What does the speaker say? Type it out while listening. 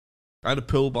I had a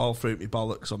pool ball through my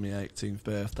bollocks on my 18th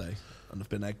birthday, and I've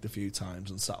been egged a few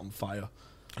times and sat on fire.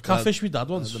 I catfished my dad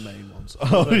once. The main ones.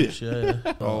 Oh,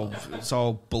 yeah. Oh, it's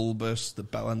all bulbous. The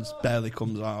balance barely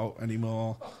comes out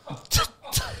anymore.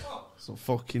 It's a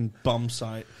fucking bomb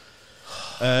site.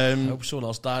 I hope someone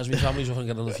else dies. My family's often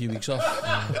getting a few weeks off.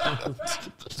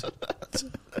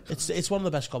 It's one of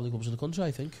the best comedy clubs in the country, I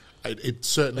think. It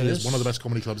certainly is one of the best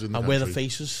comedy clubs in the country. And we're the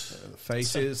faces. The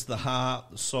faces, the heart,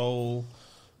 the soul,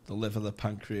 the liver, the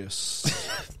pancreas,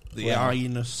 the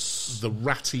anus. The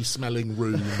ratty smelling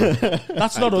room.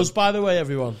 That's not us, by the way,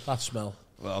 everyone. That smell.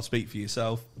 Well, I'll speak for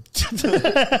yourself.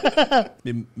 My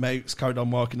mates carried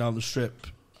on walking down the strip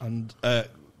and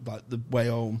like the way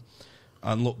home,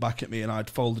 and looked back at me, and I'd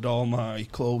folded all my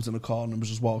clothes in a corner and was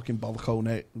just walking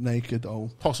bollock naked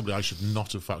home. Possibly I should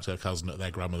not have fucked her cousin at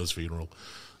their grandmother's funeral.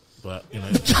 But, you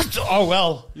know. Oh,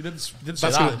 well. You didn't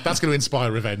say that. That's going to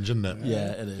inspire revenge, isn't it?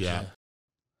 Yeah, it is. Yeah.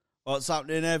 What's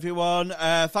happening, everyone?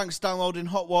 Thanks for downloading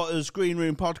Hot Water's Green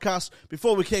Room podcast.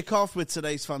 Before we kick off with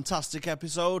today's fantastic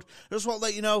episode, I just want to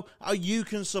let you know how you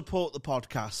can support the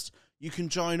podcast. You can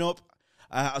join up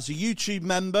as a YouTube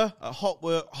member at Hot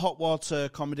Water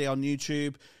Comedy on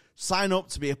YouTube. Sign up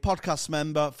to be a podcast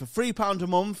member for £3 a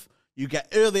month. You get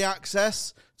early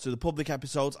access to the public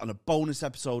episodes and a bonus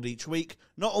episode each week.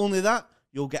 Not only that,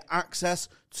 you'll get access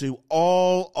to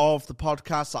all of the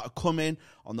podcasts that are coming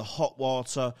on the Hot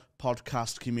Water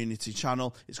Podcast Community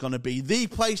channel. It's going to be the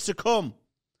place to come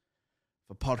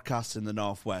for podcasts in the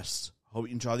Northwest. Hope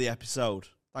you enjoy the episode.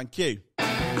 Thank you.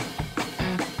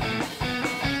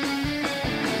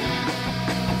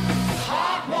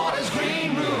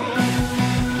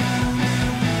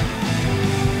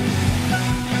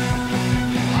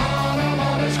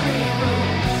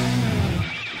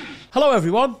 Hello,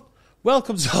 everyone.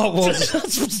 Welcome to Hot Water.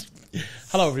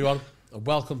 Hello, everyone, and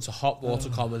welcome to Hot Water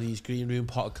Comedy's Green Room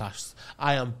podcast.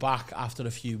 I am back after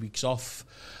a few weeks off.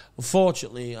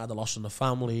 Unfortunately, I had a loss in the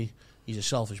family. He's a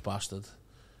selfish bastard.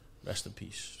 Rest in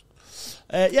peace.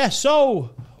 So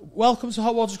welcome to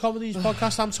Hot Water Comedy's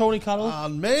podcast. I'm Tony Carroll.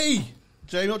 And me,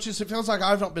 Jay Hutchins. It feels like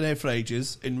I've not been here for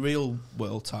ages in real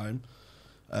world time.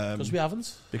 Because we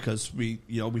haven't. Because we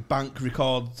bank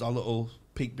record our little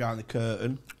peek behind the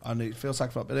curtain, and it feels like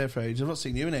I've not been here for ages. I've not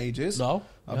seen you in ages. No,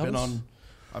 I've been on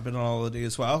holiday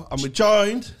as well, and we're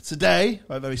joined today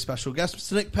by a very special guest,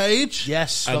 Mr. Nick Page.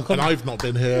 Yes, and I've not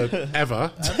been here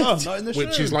ever. No, not in this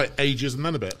which room. is like ages and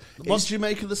then a bit. What do you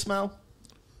make of the smell?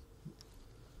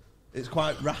 It's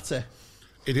quite ratty.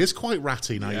 It is quite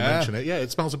ratty now you mention it. Yeah, it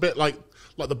smells a bit like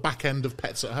the back end of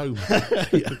Pets at Home.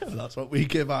 Yeah, that's what we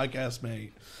give our guests,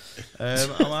 mate.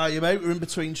 How are you, mate? We're in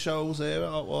between shows here at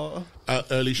Hot Water.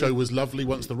 Early show was lovely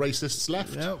once the racists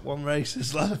left. Yeah, one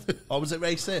racist left. Or was it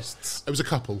racists? It was a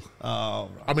couple. Oh,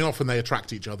 right. I mean, often they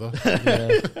attract each other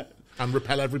and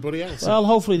repel everybody else. Well,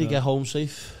 hopefully they get home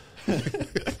safe.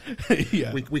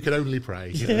 Yeah. We can only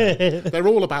pray. They're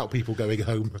all about people going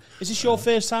home. Is this your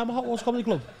first time at Hot Water Comedy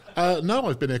Club? No,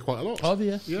 I've been here quite a lot. Oh,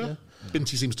 yeah. Yeah.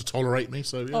 Binty seems to tolerate me,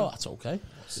 so yeah. Oh, that's okay.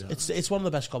 Yeah. It's one of the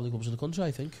best comedy clubs in the country,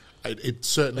 I think. It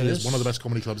certainly is one of the best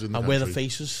comedy clubs in the country. And we're the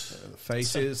faces. The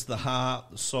faces, the heart,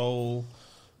 the soul,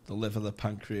 the liver, the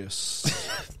pancreas,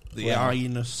 the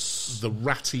anus. The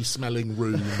ratty smelling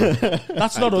room.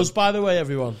 That's not us, by the way,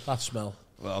 everyone. That smell.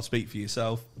 Well, I'll speak for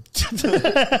yourself.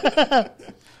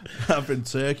 I've been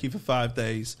Turkey for 5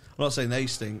 days. I'm not saying they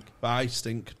stink, but I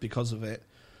stink because of it.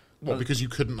 What, because you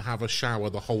couldn't have a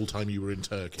shower the whole time you were in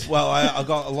Turkey? Well, I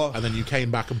got a lot. And then you came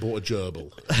back and bought a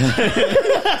gerbil.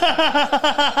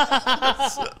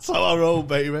 That's how I roll,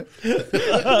 baby.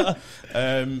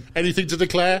 Anything to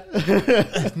declare?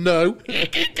 No.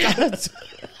 It's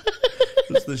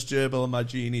this gerbil and my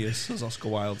genius, as Oscar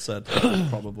Wilde said,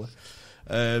 probably.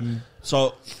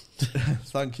 So,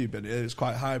 thank you, Benny. It's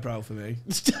quite highbrow for me.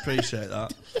 Appreciate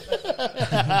that.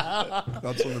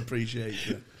 Got some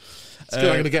appreciation. It's good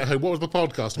I'm going to get home. What was the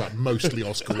podcast about? Mostly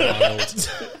Oscar Wilde.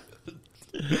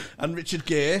 And Richard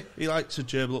Gere, he likes to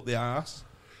gerbil up the arse.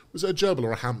 Was it a gerbil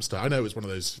or a hamster? I know it was one of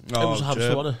those. It was a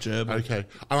hamster, wasn't it? Gerbil. Okay.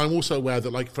 And I'm also aware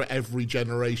that, like, for every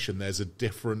generation, there's a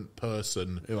different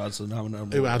person who had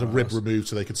a rib removed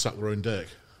so they could suck their own dick.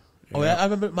 Oh, yeah, I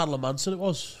remember Madeline Manson, it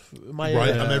was. Right,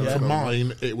 and then for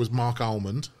mine, it was Mark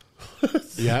Almond.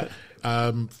 Yeah.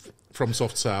 From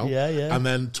Soft Cell. Yeah, yeah. And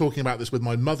then talking about this with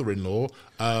my mother-in-law,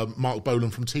 Mark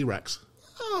Bolan from T-Rex.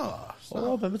 Oh, I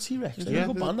remember T-Rex. He was Yeah. a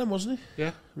good band then, wasn't he?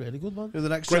 Yeah. Really good man. Who's the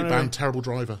next Great generation? band, terrible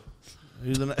driver.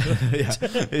 Who's the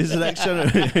next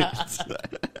generation?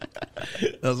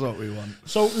 That's what we want.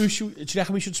 So, do you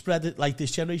reckon we should spread it like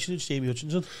this generation? It's Jamie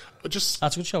Hutchinson. Just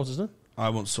That's a good shout, isn't it?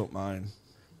 I won't suck mine.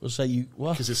 We'll say you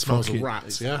what? because it smells of Fucking- rats,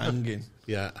 it's yeah. hanging.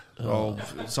 Yeah.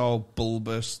 It's all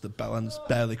bulbous. The balance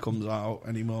barely comes out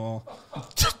anymore.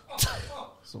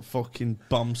 It's a fucking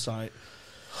bomb site.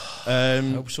 I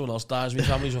hope someone else dies. My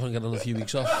family's going to get another few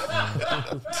weeks off.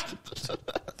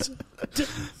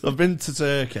 I've been to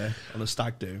Turkey on a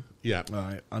stag do. Yeah.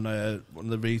 Right, and one of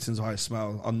the reasons why I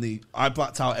smell I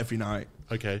blacked out every night.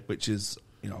 Okay. Which is,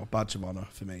 a badge of honour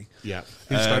for me. Yeah.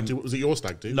 Whose stag do? Was it your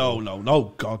stag do?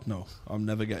 No, God, no. I'm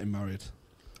never getting married.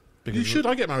 You should.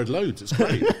 I get married loads. It's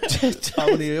great. How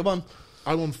many are you on?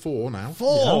 I'm on 4 now.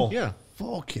 4? Yeah.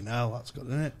 Fucking hell, that's good,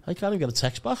 isn't it? I can't even get a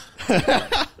text back.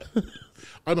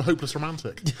 I'm a hopeless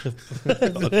romantic.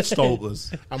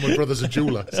 Stoltless. And my brother's a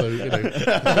jeweller, so,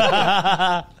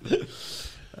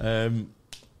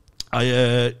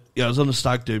 I was on a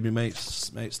stag do, my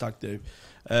mate's stag do.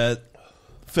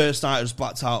 First night I was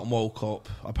blacked out and woke up.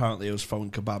 Apparently I was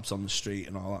throwing kebabs on the street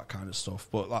and all that kind of stuff,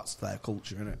 but that's their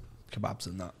culture, innit? Kebabs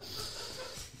and that.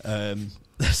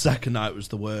 The second night was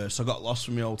the worst. I got lost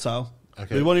from the hotel.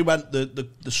 Okay. We only went, the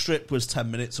strip was 10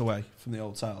 minutes away from the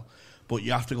hotel, but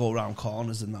you have to go around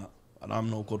corners and that, and I'm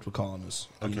no good with corners.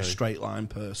 I'm a straight line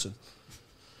person.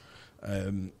 So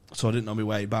I didn't know my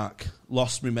way back.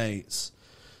 Lost my mates.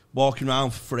 Walking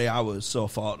around for 3 hours, so I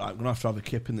thought, I'm going to have a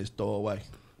kip in this doorway.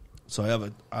 So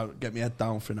I get my head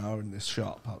down for an hour in this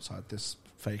shop, outside this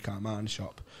fake Armani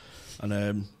shop.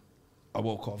 And I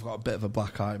woke up, I've got a bit of a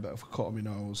black eye, a bit of a cut on my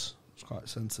nose. It's quite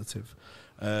sensitive.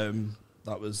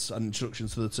 That was an introduction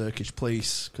to the Turkish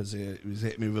police, because he was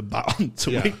hitting me with a baton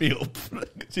to wake me up,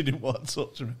 because he didn't want to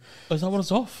touch me. Oh, is that what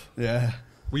it's off? Yeah.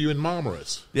 Were you in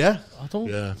Marmaris? Yeah. I don't...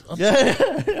 Yeah. Yeah.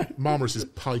 Marmaris is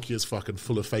pikey as fucking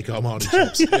full of fake Armani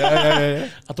shops. Yeah.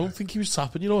 I don't think he was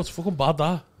tapping, it's fucking bad,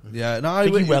 that. Yeah, no, I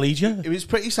think he well-eat you. It was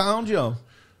pretty sound,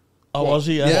 Oh, was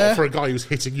he? Yeah. What, for a guy who was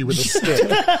hitting you with a stick?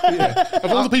 Yeah.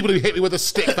 Of all the people who hit me with a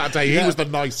stick that day, he was the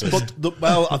nicest. But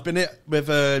I've been hit with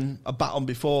a baton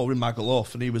before in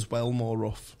Magaluf, and he was well more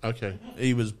rough. Okay.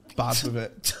 He was bad with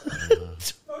it.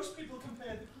 Most people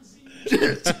compare the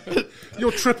cuisine.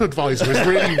 Your trip advisor is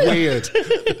really weird.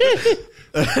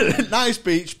 Nice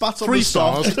beach, baton 3 was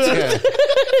soft. stars. Yeah.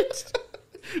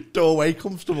 Doorway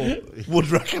comfortable. Would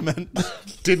recommend.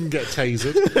 Didn't get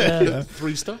tasered.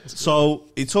 3 stars. So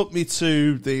he took me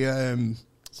to the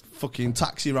fucking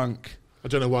taxi rank. I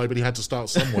don't know why, but he had to start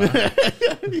somewhere.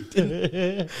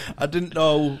 I didn't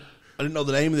know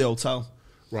the name of the hotel.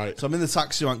 Right. So I'm in the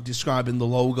taxi rank describing the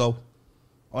logo.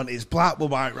 And it's black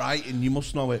with white writing, you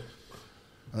must know it.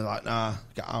 And they're like, nah,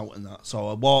 get out and that. So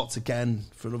I walked again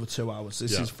for another 2 hours.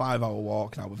 This is 5-hour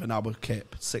walk now with an hour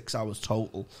kip, 6 hours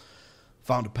total.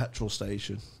 Found a petrol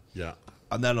station. Yeah.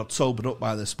 And then I'd sobered up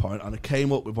by this point, and I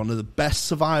came up with one of the best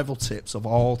survival tips of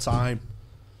all time.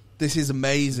 This is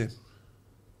amazing.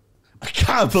 I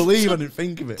can't believe I didn't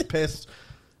think of it. Pissed.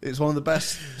 It's one of the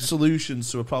best solutions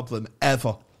to a problem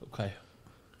ever. Okay.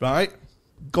 Right?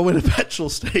 Go in a petrol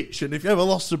station, if you're ever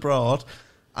lost abroad,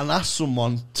 and ask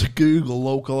someone to Google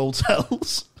local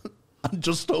hotels, and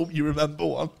just hope you remember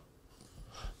one.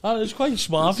 That is quite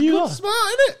smart for you, that. Smart,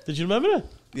 isn't it? Did you remember it?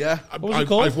 Yeah. What was it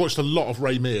called? I've watched a lot of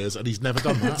Ray Mears, and he's never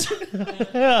done that.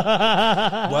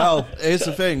 Well, here's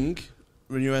the thing.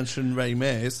 When you mentioned Ray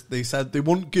Mays, they said they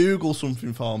wouldn't Google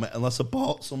something for me unless I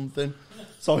bought something.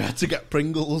 So I had to get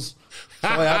Pringles. So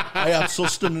I had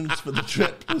sustenance for the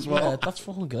trip as well. Yeah, that's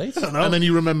fucking great. And then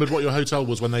you remembered what your hotel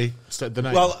was when they said the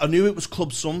name. Well, I knew it was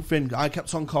Club something. I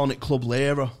kept on calling it Club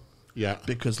Lira. Yeah.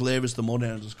 Because Lira's the money,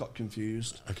 and I just got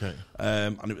confused. Okay.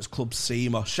 And it was Club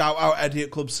Seema. Shout out Eddie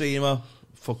at Club Seema.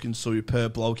 Fucking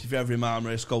superb bloke. If you're ever in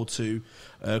Marmaris, go to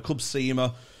Club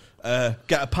Seema.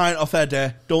 Get a pint off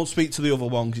Eddie. Don't speak to the other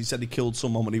one, because he said he killed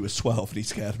someone when he was 12, and he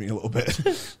scared me a little bit.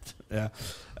 Yeah.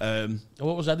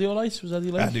 What was Eddie all right? Was Eddie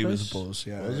like? Eddie was a buzz,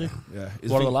 yeah. Was he? Yeah.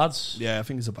 One of the lads? Yeah, I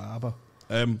think he's a barber.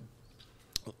 And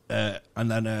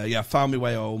then, found my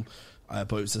way home.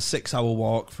 But it was a 6-hour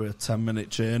walk for a 10-minute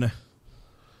journey.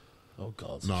 Oh,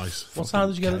 God. Nice. What time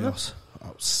did you get in there? I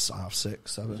was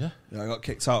 6, 7. Yeah. I got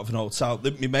kicked out of an hotel.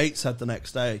 My mate said the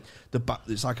next day,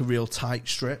 it's like a real tight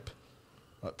strip,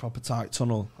 like proper tight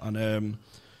tunnel. And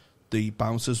the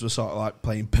bouncers were sort of like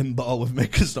playing pinball with me,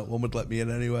 because no one would let me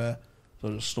in anywhere. So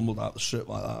I just stumbled out the strip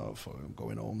like that. I thought, I'm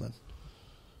going home then.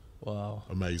 Wow.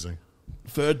 Amazing.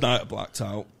 Third night I blacked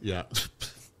out. Yeah.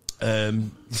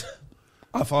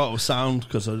 I thought it was sound,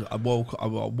 because I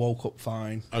woke up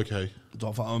fine. Okay. So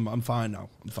I thought, I'm fine now.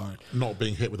 I'm fine. Not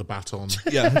being hit with a baton.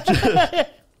 Yeah.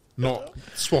 Not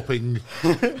swapping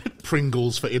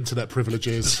Pringles for internet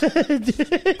privileges.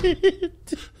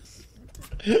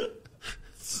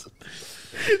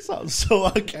 It sounds so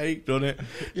archaic, doesn't it?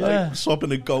 Yeah. Like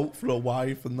swapping a goat for a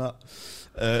wife and that.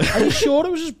 Are you sure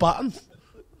it was his baton?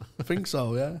 I think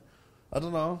so, yeah. I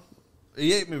don't know.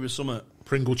 He hit me with something.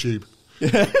 Pringle tube.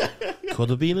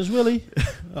 Could have been his Willie.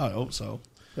 I hope so.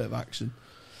 Bit of action.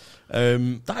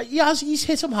 He's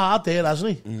hit him hard there,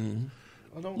 hasn't he?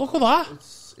 I don't Look at that.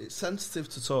 It's sensitive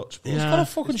to touch. But He's got a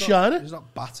fucking shiner. He's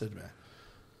not battered me.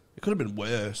 It could have been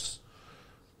worse.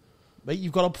 Mate,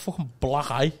 you've got a fucking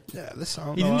black eye. Yeah, this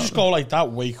sounds. He didn't just go like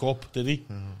that, wake up, did he?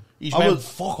 He's I went, was-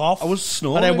 fuck off. I was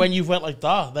snoring. And then when you went like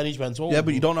that, then he's went, oh. Yeah,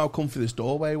 but you don't know how comfy this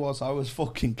doorway was. I was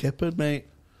fucking kippered, mate.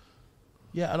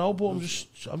 Yeah, I know, but I'm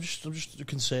just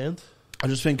concerned. I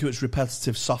just think it was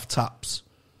repetitive soft taps.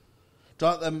 Do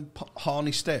you like them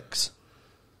horny sticks?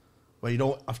 Where you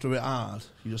don't have to hit hard,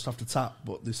 you just have to tap,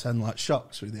 but they send like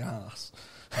shocks through the arse.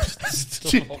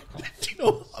 do you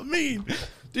know what I mean?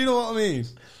 Do you know what I mean?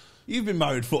 You've been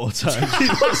married 4 times.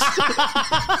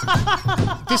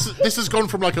 This has gone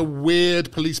from like a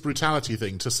weird police brutality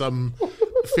thing to some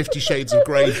 50 Shades of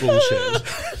Grey bullshit.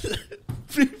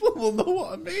 People will know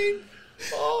what I mean.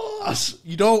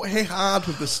 You don't hit hard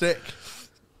with the stick.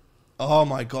 Oh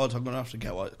my God, I'm going to have to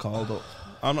get what it's called up.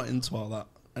 I'm not into all that.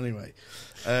 Anyway,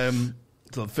 so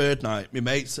the third night, my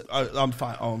mates, I'm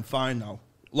fine. Oh, I'm fine now.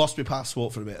 Lost my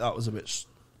passport for a bit. That was a bit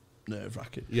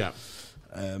nerve-wracking. Yeah.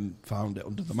 Found it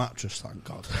under the mattress, thank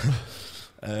God.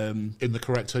 In the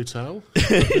correct hotel?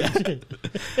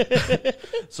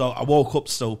 So I woke up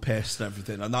still pissed and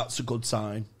everything, and that's a good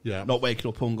sign. Yeah. Not waking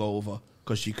up hungover,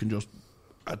 because you can just...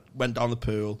 I went down the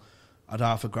pool, had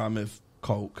half a gram of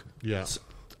Coke, Yeah.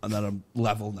 and then I'm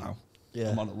level now.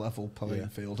 Yeah. I'm on a level playing Yeah.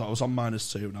 field. I was on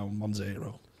 -2, now I'm on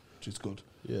 0, which is good.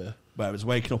 Yeah. Whereas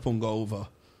waking up hungover,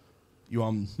 you're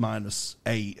on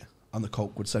 -8, and the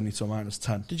Coke would send you to a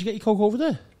 -10. Did you get your coke over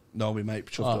there? No, my mate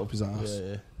shoved it up his ass.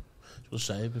 Yeah. I was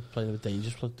saying, we're playing a bit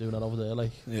dangerous doing that over there,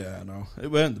 like. Yeah, I know. It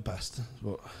weren't the best,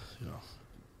 but, you know,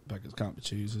 beggars can't be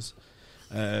choosers.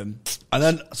 And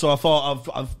then, so I thought,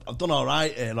 I've done all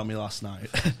right here on me last night.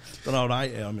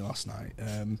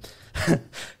 And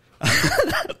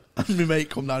my mate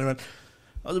come down and went,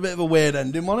 that was a bit of a weird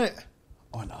ending, wasn't it?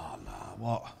 Oh, no,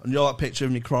 what? And you know that picture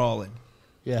of me crawling?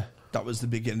 Yeah. That was the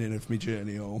beginning of my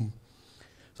journey home.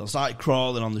 So I started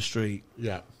crawling on the street.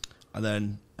 Yeah. And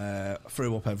then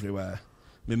threw up everywhere.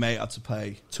 My mate had to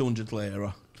pay 200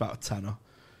 lira, about a tenner,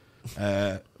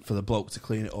 for the bloke to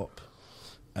clean it up.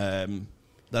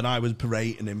 Then I was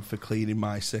berating him for cleaning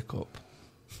my sick up.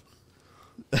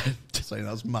 Saying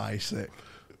that's my sick.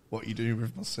 What are you doing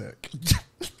with my sick?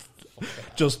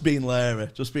 Just being Larry,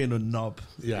 just being a knob.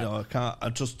 Yeah. You know, I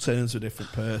just turn into a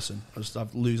different person. I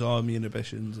lose all my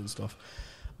inhibitions and stuff.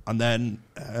 And then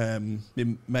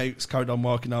my mates carried on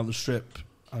walking down the strip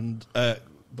and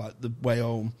like the way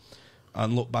home,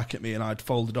 and looked back at me, and I'd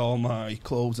folded all my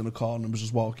clothes in a corner and was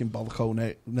just walking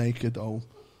balcony naked home.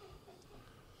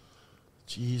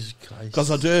 Jesus Christ. Because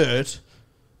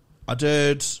I'd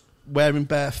heard wearing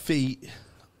bare feet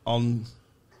on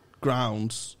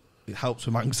grounds, it helps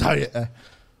with anxiety.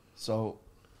 So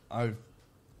I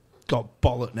got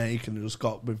bollocked naked and just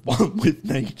got with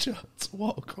nature to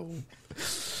walk home.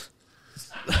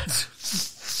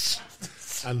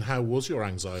 And how was your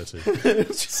anxiety?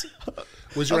 That's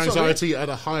Was your what anxiety at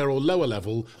a higher or lower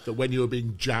level that when you were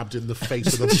being jabbed in the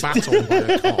face with a baton by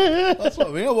a cop? That's what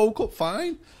I mean. I woke up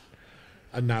fine.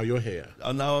 And now you're here.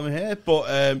 And now I'm here.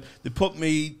 But they put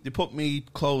me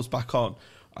clothes back on,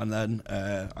 and then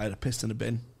I had a piss in a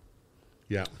bin.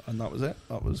 Yeah. And that was it.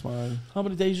 That was my How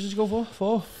many days did you go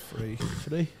for? 3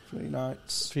 3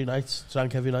 nights. 3 nights.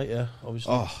 Drank every night, yeah,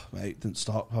 obviously. Oh, mate, didn't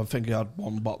stop. I think I had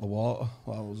 1 bottle of water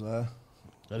while I was there.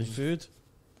 Any food?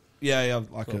 Yeah,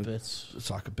 like Got bits.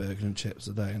 it's like a burger and chips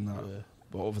a day and that. Yeah.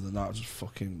 But other than that, I just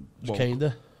fucking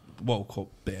Kinda. woke up,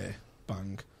 beer,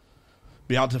 bang.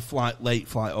 We had a late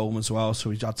flight home as well, so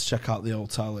we had to check out the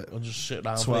hotel at Or just sit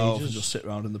down 12 for and ages. just sit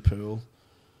around in the pool.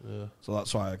 Yeah. So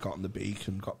that's why I got on the beak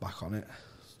and got back on it,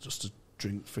 just to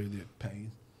drink through the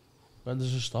pain. When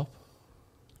does it stop?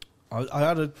 I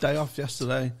had a day off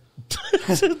yesterday.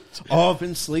 I've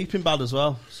been sleeping bad as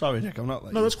well. Sorry, Nick, I'm not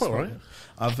like No, that's quite all right.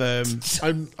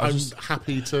 I'm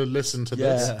happy to listen to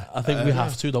this. Yeah, I think we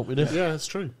have to, don't we, Nick? Yeah, it's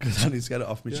true. I need to get it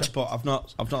off my chest. But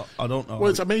I don't know. Well,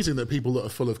 it's amazing that people that are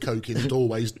full of coke in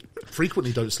doorways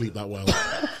frequently don't sleep that well.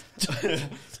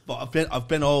 But I've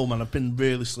been home and I've been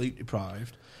really sleep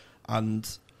deprived, and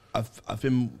I've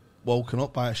been woken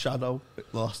up by a shadow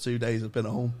the last 2 days I've been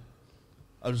home.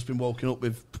 I've just been woken up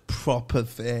with proper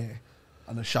fear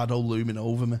and a shadow looming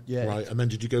over me. Yeah. Right, and then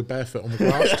did you go barefoot on the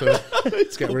grass to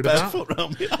get rid of that? Barefoot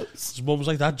around my house. His mum was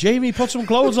like that. Jamie, put some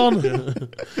clothes on.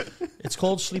 It's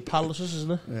called sleep paralysis,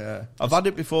 isn't it? Yeah, I've had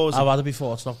it before. I've had it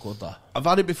before. It's not good, that. I've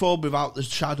had it before without the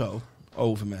shadow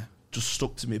over me, just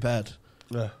stuck to my bed.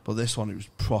 Yeah. But this one, it was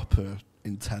proper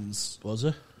intense. Was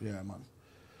it? Yeah, man.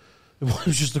 It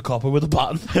was just a copper with a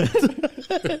baton.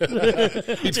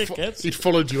 He'd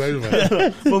followed you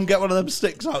over. Mum, get one of them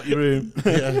sticks out your room.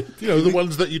 Yeah. You know, the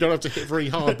ones that you don't have to hit very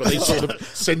hard, but they sort of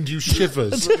send you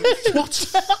shivers. What?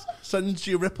 Sends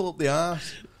you ripple up the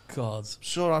arse. God.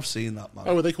 Sure, I've seen that, man.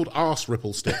 Oh, are they called arse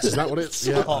ripple sticks? Is that what it's?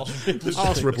 Yeah.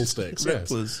 Arse ripple sticks,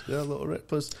 yes. Ripplers. Yeah, little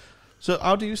ripplers. So,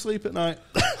 how do you sleep at night?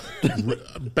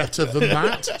 Better than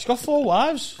that? He's got 4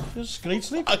 wives. It's great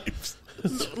sleep.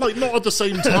 Like, not at the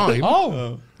same time.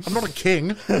 Oh. I'm not a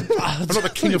king. I'm not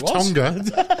the king of What? Tonga.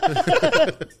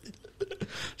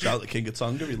 Shout out the King of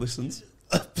Tonga if he listens.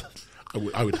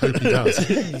 I would hope he does.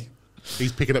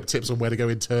 He's picking up tips on where to go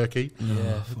in Turkey.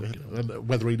 Yeah. And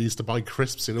whether he needs to buy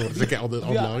crisps in order to get on the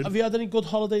online. Have you had any good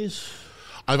holidays?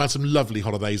 I've had some lovely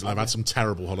holidays, and I've had some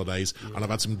terrible holidays, and I've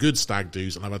had some good stag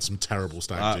do's, and I've had some terrible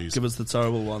stag do's. Give us the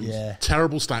terrible ones. Yeah.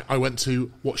 Terrible stag. I went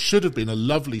to what should have been a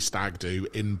lovely stag do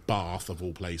in Bath, of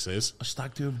all places. A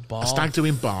stag do in Bath. A stag do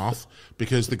in Bath,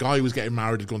 because the guy who was getting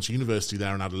married had gone to university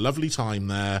there and had a lovely time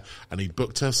there, and he'd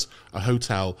booked us a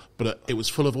hotel, but it was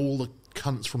full of all the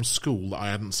cunts from school that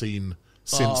I hadn't seen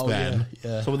since then.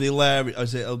 Yeah. So, were they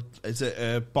hilarious? Is it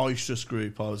a boisterous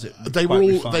group, or is it? They were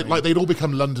all they'd all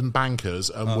become London bankers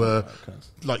and were okay.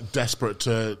 like desperate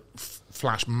to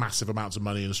flash massive amounts of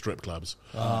money in strip clubs.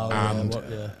 And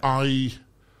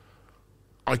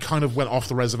I kind of went off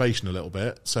the reservation a little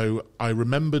bit, so I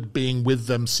remembered being with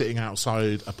them sitting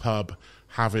outside a pub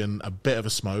having a bit of a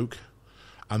smoke,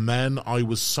 and then I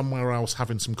was somewhere else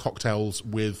having some cocktails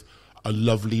with a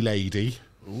lovely lady.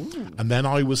 Ooh. And then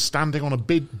I was standing on a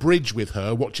big bridge with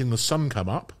her watching the sun come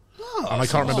up. And I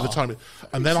can't remember the time.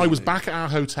 And then I was back at our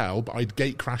hotel, but I'd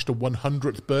gate crashed a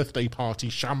 100th birthday party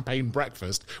champagne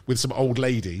breakfast with some old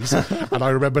ladies. And I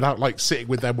remembered out like sitting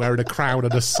with them wearing a crown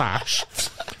and a sash.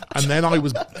 And then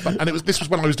this was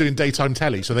when I was doing daytime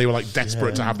telly, so they were like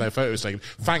desperate to have their photos taken.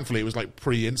 Thankfully, it was like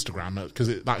pre-Instagram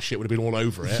because that shit would have been all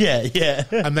over it. Yeah.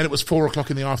 And then it was 4 o'clock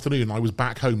in the afternoon. And I was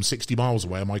back home 60 miles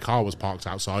away, and my car was parked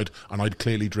outside, and I'd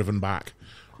clearly driven back,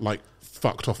 like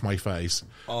fucked off my face.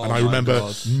 Oh, and I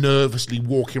remember nervously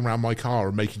walking around my car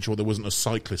and making sure there wasn't a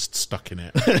cyclist stuck in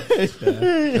it.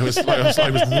 It was like, I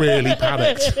was really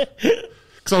panicked.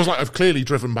 Because I was like, I've clearly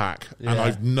driven back, and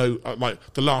I've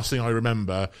the last thing I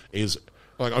remember is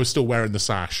like I was still wearing the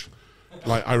sash.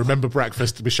 Like I remember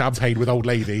breakfast with champagne with old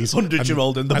ladies,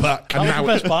 100-year-old in the back. And now, the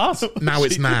best part. Now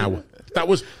it's now.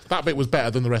 That bit was better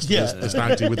than the rest of the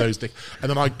stag do with those things. And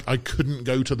then I couldn't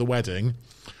go to the wedding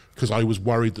because I was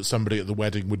worried that somebody at the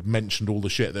wedding would mention all the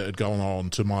shit that had gone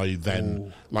on to my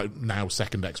then now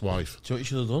second ex-wife. Do you know what you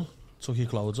should have done? Took your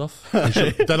clothes off.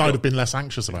 Then I'd have been less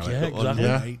anxious about Yeah, it.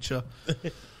 exactly. Nature.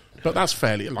 But that's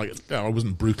fairly I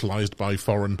wasn't brutalised by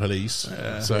foreign police,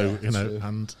 so you know. True.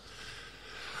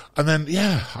 And then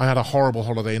I had a horrible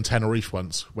holiday in Tenerife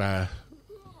once, where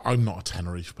I'm not a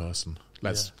Tenerife person.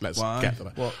 Let's Why? get to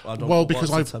that. Well,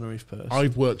 because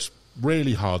I've worked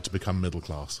really hard to become middle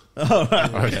class. Oh,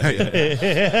 right. Okay.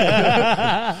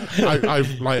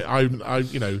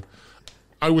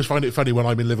 I always find it funny when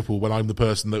I'm in Liverpool, when I'm the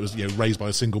person that was raised by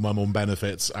a single mum on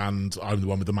benefits, and I'm the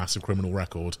one with the massive criminal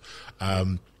record.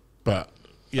 But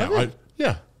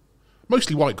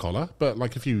mostly white collar, but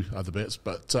like a few other bits.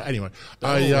 But anyway,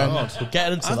 We're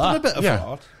getting into I've that. done a bit of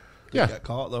fraud. Yeah. Get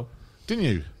caught though. Didn't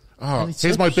you?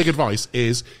 Here's my big advice: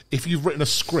 is if you've written a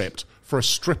script for a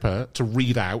stripper to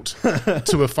read out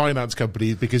to a finance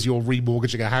company because you're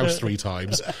remortgaging a house 3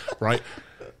 times, right?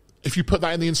 If you put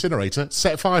that in the incinerator,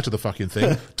 set fire to the fucking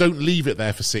thing. Don't leave it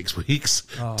there for 6 weeks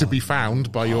to be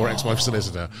found by your ex-wife's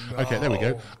solicitor. No. Okay, there we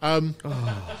go.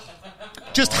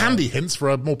 Just handy hints for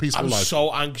a more peaceful life. I'm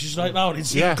so anxious right now. I need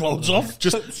to take clothes off.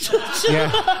 Just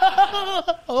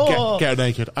get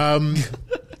naked.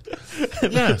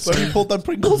 So you pulled them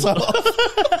Pringles out.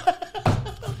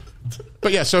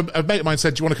 But yeah, so a mate of mine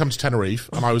said, "Do you want to come to Tenerife?"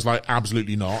 And I was like,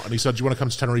 "Absolutely not." And he said, "Do you want to come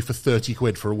to Tenerife for 30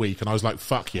 quid for a week?" And I was like,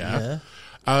 "Fuck yeah."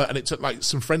 And it took like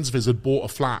some friends of his had bought a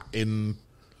flat in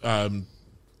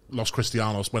Los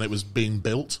Cristianos when it was being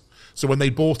built. So when they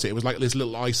bought it, it was like this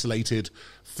little isolated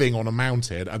thing on a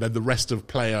mountain, and then the rest of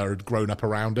Playa had grown up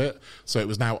around it. So it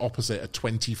was now opposite a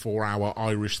 24-hour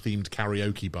Irish-themed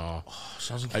karaoke bar. Oh,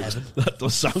 sounds like heaven. That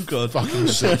does sound good. Fucking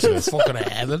ridiculous. Fucking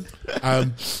heaven.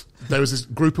 There was this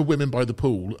group of women by the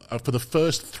pool. For the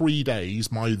first 3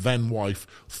 days, my then wife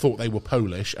thought they were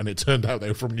Polish, and it turned out they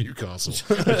were from Newcastle. She's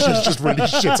just really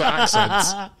shit at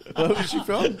accents. Where was she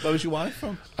from? Where was your wife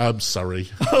from? Surrey.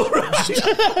 Oh, right.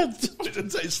 Didn't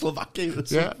say Slovakia.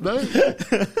 Yeah, no.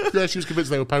 Yeah, she was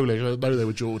convinced they were Polish. No, they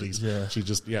were Geordies. Yeah.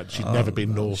 She'd never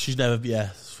been north. She's never,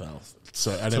 well,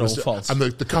 So, and It's it an was, old fault. and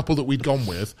the couple that we'd gone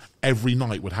with every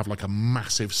night would have like a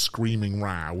massive screaming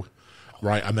row,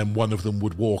 right? And then one of them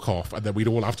would walk off, and then we'd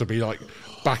all have to be like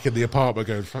back in the apartment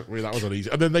going, "Fuck me, that was uneasy."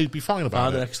 And then they'd be fine about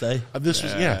it. The next day. And this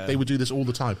was they would do this all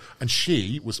the time. And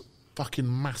she was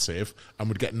fucking massive and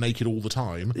would get naked all the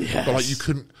time. Yes. But like you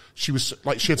couldn't. She was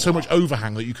like she had so much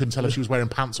overhang that you couldn't tell if she was wearing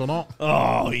pants or not.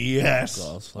 Oh yes,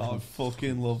 God, I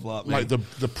fucking love that. Like Mate.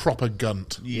 the proper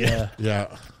gunt. Yeah. Yeah.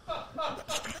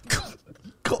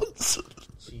 Guns.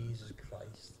 Jesus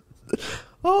Christ.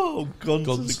 Oh, guns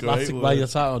is a That's great the word. way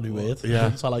that's out on new word. Yeah.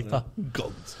 Guns, I like that.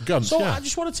 Guns. Gunt. So yeah. I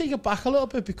just want to take it back a little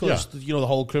bit because you know the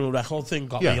whole criminal record thing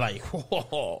got Yeah. me like,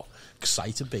 whoa,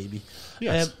 excited, baby.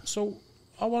 Yes. So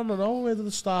I want to know, where did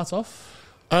it start off?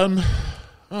 I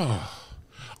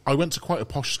went to quite a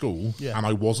posh school, Yeah. and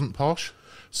I wasn't posh,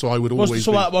 so I would always.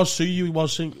 So be, that was Sue. You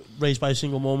was raised by a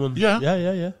single mum, and Yeah.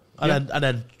 yeah. Yeah. And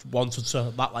then wanted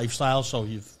to that lifestyle. So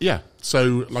you've yeah.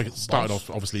 So like it started off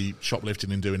obviously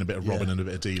shoplifting and doing a bit of robbing Yeah. and a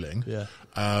bit of dealing. yeah.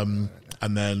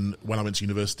 And then when I went to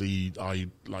university, I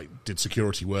like did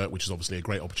security work, which is obviously a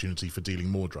great opportunity for dealing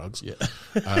more drugs. Yeah.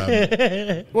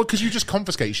 Well, because you just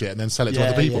confiscate shit and then sell it to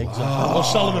other people. Yeah, exactly. Or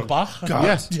sell them it back.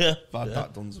 Yes. Yeah. I've had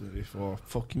that done to me before.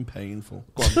 Fucking painful.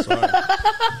 Go on, sorry.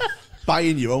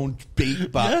 Buying your own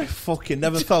beat back. Fucking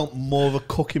never felt more of a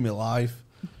cook in my life.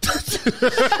 Give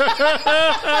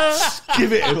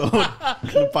it him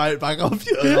on. Buy it back off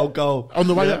you and I'll go. On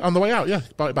the way out, yeah.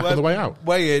 Buy it back on the way out.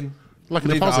 Way in. Like a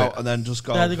leave it deposit. out and then just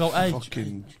go. Yeah, they go, hey,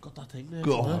 fucking got that thing there.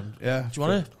 go do you want on. Yeah. it? Do you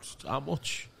want it? How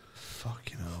much?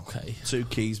 Fucking hell. Okay. 2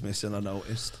 keys missing, I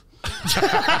noticed.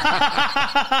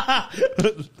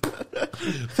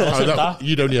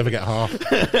 You'd only ever get half,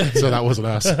 so that wasn't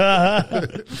us.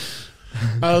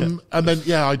 And then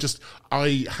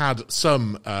I had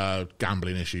some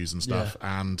gambling issues and stuff,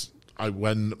 and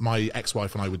when my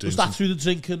ex-wife and I were doing Was that through the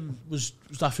drinking? Was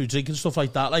that through drinking stuff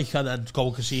like that? Like, and then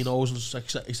going casinos and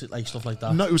like stuff like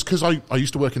that? No, it was because I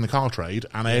used to work in the car trade,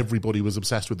 and everybody was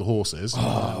obsessed with the horses.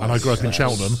 And I grew up in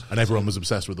Cheltenham, and everyone was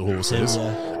obsessed with the horses.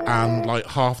 And like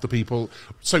half the people,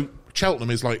 so Cheltenham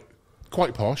is like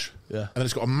quite posh, Yeah. and then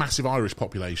it's got a massive Irish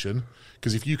population.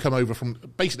 Because if you come over from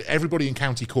basically everybody in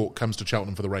County Cork comes to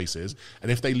Cheltenham for the races, and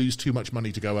if they lose too much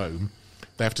money to go home,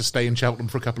 they have to stay in Cheltenham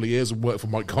for a couple of years and work for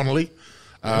Mike Connolly,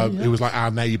 who was like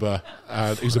our neighbour.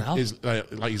 He's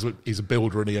a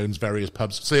builder and he owns various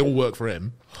pubs, so they all work for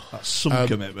him. That's some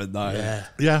commitment, that. Yeah.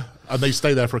 Yeah, and they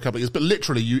stay there for a couple of years. But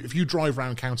literally, if you drive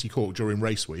around County Cork during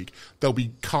race week, there'll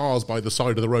be cars by the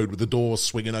side of the road with the doors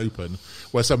swinging open,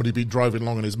 where somebody'd be driving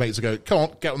along and his mates would go, "Come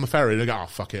on, get on the ferry," and they go, "Oh,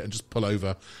 fuck it," and just pull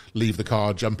over, leave the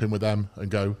car, jump in with them, and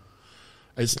go.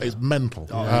 It's mental.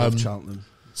 Oh, I love Cheltenham.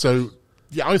 So.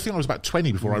 Yeah, I think I was about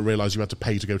 20 before I realised you had to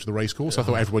pay to go to the race course. I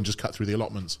thought everyone just cut through the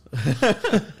allotments.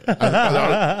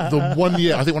 The 1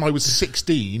 year, I think when I was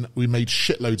 16, we made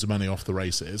shitloads of money off the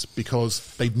races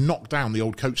because they'd knocked down the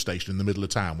old coach station in the middle of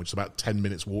town, which is about 10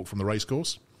 minutes walk from the race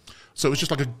course. So it was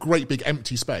just like a great big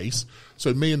empty space.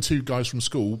 So me and 2 guys from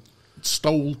school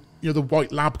stole, the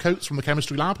white lab coats from the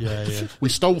chemistry lab. Yeah. We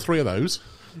stole 3 of those.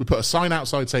 We put a sign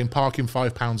outside saying parking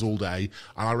 £5 all day,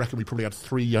 and I reckon we probably had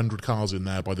 300 cars in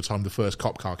there by the time the first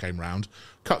cop car came round.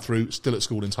 Cut through, still at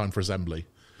school in time for assembly.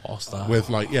 What's that? With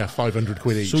 500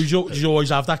 quid each. So did you always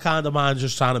have that kind of mind,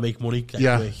 just trying to make money?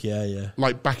 Get quick? Yeah.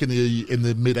 Like back in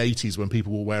the mid 80s when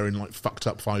people were wearing like fucked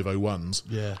up 501s,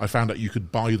 Yeah. I found out you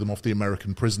could buy them off the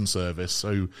American prison service.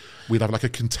 So we'd have like a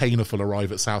container full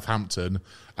arrive at Southampton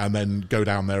and then go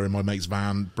down there in my mate's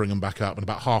van, bring them back up, and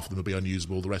about half of them would be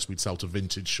unusable. The rest we'd sell to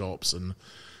vintage shops and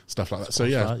stuff like that. So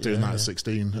doing that at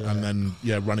 16 and then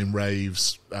running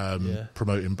raves,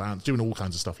 promoting bands, doing all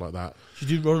kinds of stuff like that.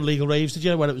 Did you run illegal raves, did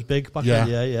you, when it was big back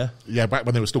then? Yeah, back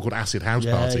when they were still called acid house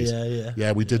parties.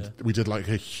 We did like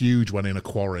a huge one in a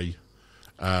quarry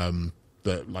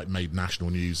that like made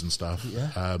national news and stuff.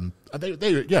 And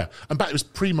and back it was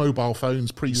pre-mobile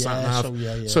phones, pre-sat nav.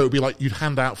 So it'd be like you'd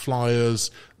hand out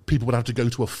flyers. People would have to go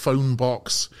to a phone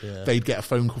box. Yeah. They'd get a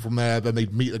phone call from there. Then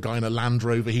they'd meet a guy in a Land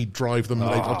Rover. He'd drive them. They'd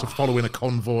have to follow in a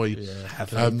convoy. I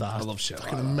love shit like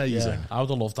Fucking that. amazing. I would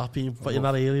have loved that being in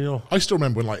that area, I still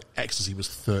remember when like ecstasy was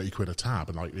 30 quid a tab,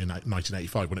 and like in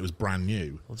 1985 when it was brand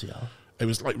new. Bloody hell. It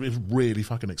was really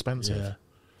fucking expensive. Yeah.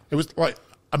 It was like,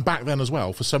 and back then as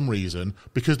well, for some reason,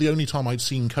 because the only time I'd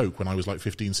seen Coke when I was like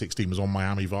 15, 16 was on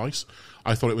Miami Vice,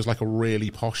 I thought it was like a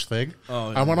really posh thing.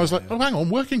 And when I was like, oh, hang on,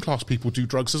 working class people do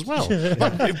drugs as well.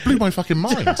 Like, it blew my fucking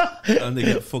mind. And they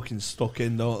get fucking stuck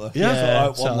in, don't they?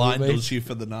 Yeah. So, one line does you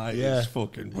for the night. Yeah. It's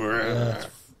fucking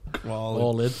crawling.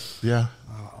 All in. Yeah.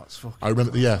 Oh, that's fucking I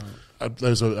remember,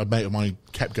 there's a mate of mine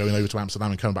kept going over to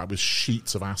Amsterdam and coming back with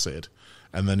sheets of acid.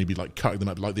 and then he'd be like cutting them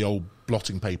up like the old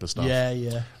blotting paper stuff.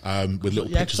 With little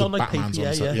pictures of like Batman's paper,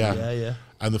 on stuff. yeah.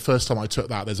 And the first time I took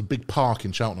that, there's a big park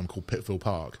in Cheltenham called Pitfield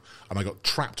Park, and I got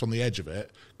trapped on the edge of it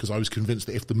because I was convinced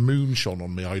that if the moon shone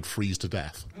on me, I'd freeze to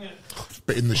death.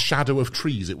 But in the shadow of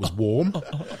trees, it was warm.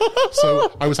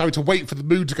 So I was having to wait for the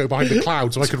moon to go behind the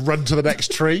clouds so I could run to the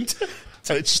next tree.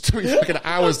 And it just took me fucking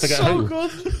hours to get home.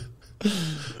 Good.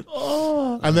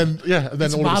 And then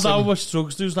It's all of a mad sudden, how much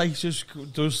drugs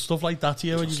does stuff like that to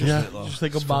you when you just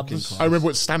think of madness. I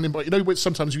remember standing by, when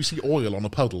sometimes you see oil on a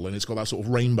puddle and it's got that sort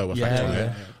of rainbow effect on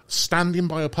it. Standing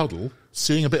by a puddle,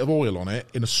 seeing a bit of oil on it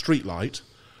in a street light,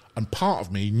 and part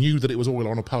of me knew that it was oil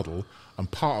on a puddle, and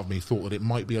part of me thought that it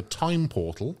might be a time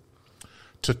portal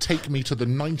to take me to the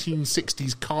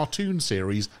 1960s cartoon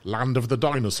series Land of the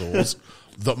Dinosaurs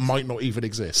that might not even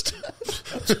exist.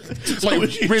 Like,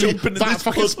 really, that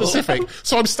fucking specific.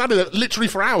 So I'm standing there literally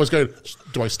for hours going,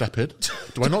 do I step in?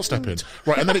 Do I not step in?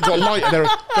 Right, and then it got light, and there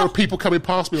are people coming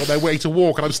past me on their way to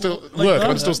walk, and I'm still at work,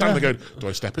 and I'm still standing there going, do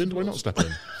I step in? Do I not step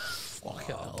in?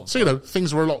 So,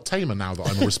 things are a lot tamer now that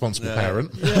I'm a responsible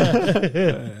parent.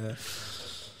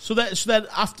 So then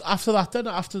after that,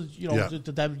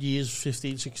 the them years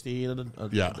 15, 16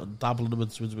 and dabbling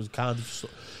with kind of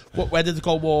stuff, where did it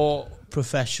go more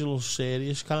professional,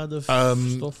 serious kind of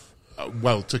stuff?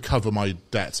 Well, to cover my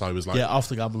debts, I was like... off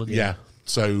the gambling. Yeah.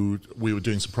 So we were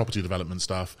doing some property development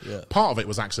stuff. Yeah. Part of it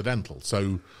was accidental.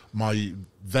 So my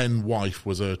then wife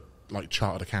was a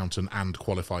chartered accountant and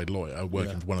qualified lawyer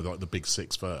working for one of the big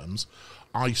 6 firms.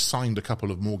 I signed a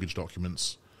couple of mortgage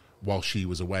documents while she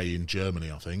was away in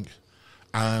Germany, I think.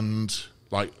 And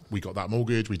we got that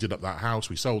mortgage, we did up that house,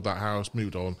 we sold that house,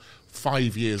 moved on.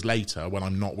 5 years later, when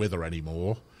I'm not with her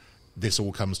anymore, this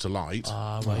all comes to light.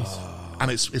 Right. And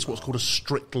it's what's called a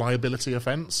strict liability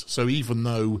offence. So even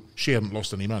though she hadn't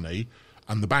lost any money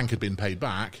and the bank had been paid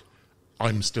back,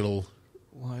 I'm still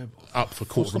up for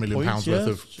 £250,000 worth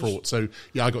of fraud. So,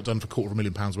 I got done for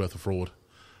 £250,000 worth of fraud.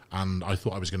 And I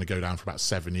thought I was going to go down for about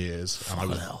 7 years. And I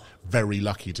was very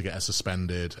lucky to get her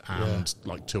suspended and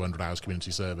 200 hours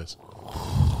community service.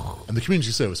 And the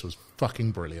community service was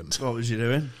fucking brilliant. What was you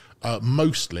doing?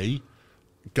 Mostly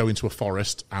going to a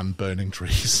forest and burning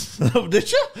trees. Oh,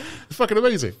 did you? It's fucking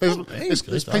amazing. There's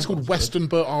this place called Western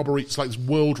Burt Arboretum. It's like this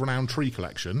world-renowned tree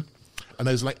collection. And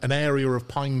there's an area of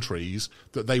pine trees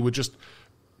that they were just...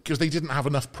 Because they didn't have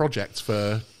enough projects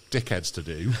for dickheads to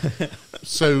do.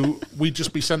 So we'd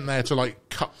just be sent there to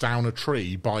cut down a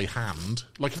tree by hand.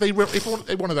 If they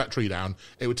wanted that tree down,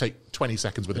 it would take 20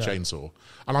 seconds with a chainsaw.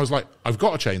 And I was like, I've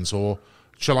got a chainsaw.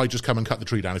 Shall I just come and cut the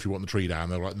tree down if you want the tree down?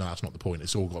 They were like, no, that's not the point.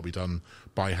 It's all got to be done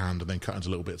by hand and then cut into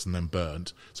little bits and then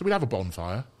burnt. So we'd have a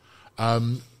bonfire.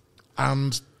 And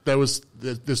there was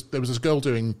this girl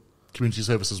doing community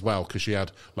service as well because she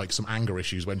had some anger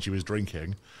issues when she was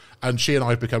drinking. And she and I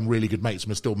have become really good mates,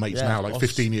 and we're still mates now,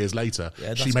 15 years later.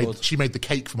 Yeah, she made the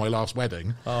cake for my last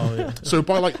wedding. Oh, yeah. So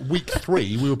by week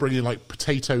 3, we were bringing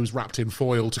potatoes wrapped in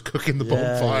foil to cook in the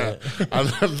bonfire.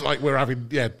 And we're having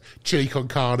chili con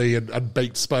carne and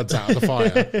baked spuds out of the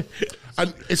fire.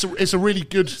 And it's a really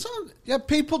good... Yeah,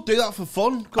 people do that for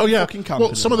fun. Fucking camping.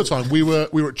 Well, some of the time we were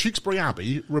at Tewkesbury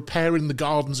Abbey repairing the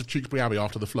gardens of Tewkesbury Abbey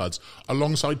after the floods,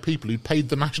 alongside people who paid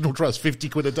the National Trust 50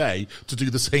 quid a day to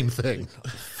do the same thing.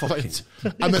 And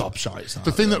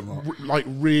the thing that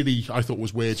really I thought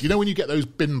was weird, when you get those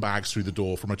bin bags through the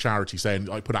door from a charity saying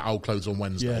put out old clothes on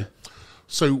Wednesday. Yeah.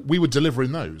 So we were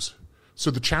delivering those.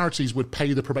 So the charities would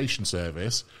pay the probation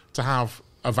service to have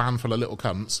a van full of little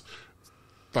cunts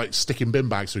sticking bin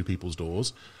bags through people's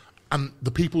doors. And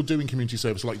the people doing community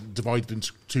service are divided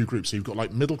into 2 groups. So you've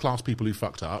got middle class people who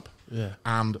fucked up,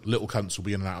 and little cunts will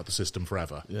be in and out of the system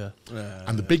forever.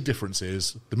 And the big difference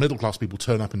is the middle class people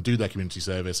turn up and do their community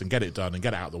service and get it done and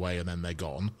get it out of the way, and then they're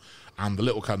gone. And the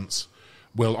little cunts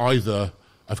will either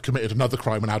have committed another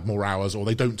crime and had more hours, or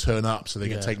they don't turn up, so they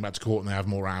get taken back to court and they have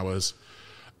more hours.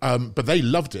 But they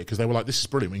loved it because they were like, "This is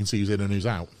brilliant. We can see who's in and who's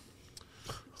out."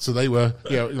 So they were,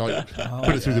 put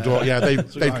it through the door. Yeah,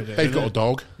 they've got a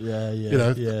dog.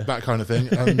 That kind of thing.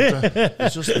 And,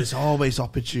 there's always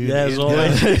opportunity. Yeah, there's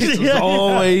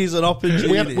always an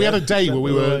opportunity. We had a day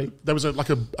where there was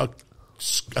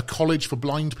a college for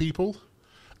blind people,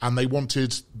 and they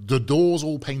wanted the doors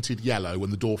all painted yellow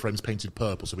and the door frames painted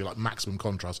purple, so it'd be maximum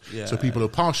contrast. Yeah. So people who are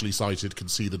partially sighted can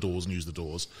see the doors and use the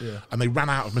doors. Yeah. And they ran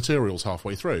out of materials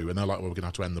halfway through, and they're like, well, we're going to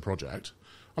have to end the project.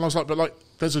 And I was like, but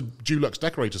there's a Dulux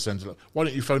decorator centre. Why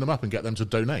don't you phone them up and get them to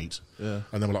donate? Yeah.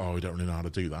 And they were like, oh, we don't really know how to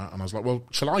do that. And I was like, well,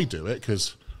 shall I do it?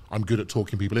 Because I'm good at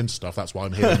talking people into stuff. That's why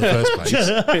I'm here in the first place.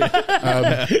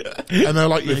 And they're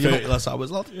like,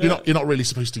 you're not really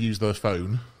supposed to use the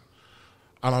phone.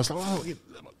 And I was like, well,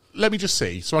 let me just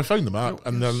see. So I phoned them up,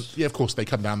 and then, of course, they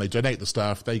come down, they donate the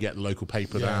stuff, they get the local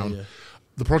paper down. Yeah.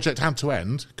 The project had to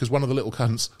end because one of the little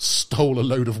cunts stole a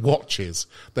load of watches.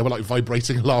 They were like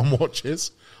vibrating alarm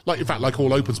watches. Like, in fact, like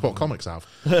all open spot comics have.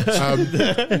 Perhaps he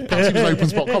was an open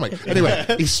spot comic. Anyway,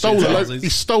 he stole a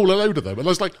load of them. And I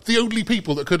was like, the only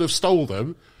people that could have stole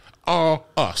them are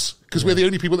us. Because we're the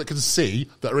only people that can see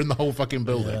that are in the whole fucking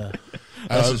building. Yeah.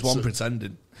 This is one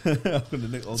pretending. I'm gonna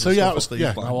nick all so yeah,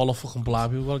 now all the fucking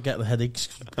blind people got to get the headaches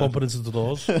bumping into the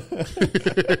doors.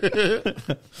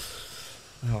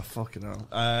 Oh, fucking hell.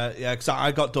 Yeah, because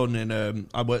I got done in...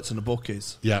 I worked in the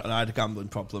bookies. Yeah. And I had a gambling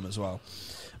problem as well.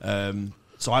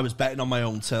 So I was betting on my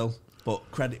own till,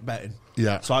 but credit betting.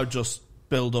 Yeah. So I would just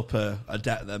build up a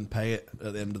debt, then pay it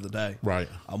at the end of the day. Right.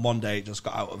 And one day it just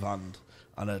got out of hand,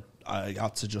 and I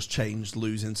had to just change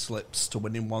losing slips to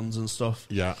winning ones and stuff.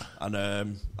 Yeah. And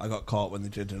I got caught when they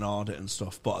did an audit and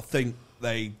stuff. But I think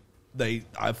I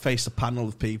faced a panel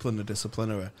of people in the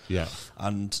disciplinary. Yeah.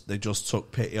 And they just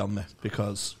took pity on me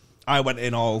because I went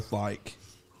in all like,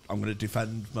 I'm going to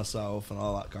defend myself and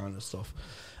all that kind of stuff.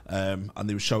 And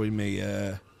they were showing me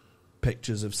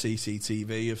pictures of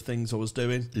CCTV of things I was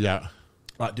doing. Yeah.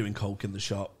 Like doing coke in the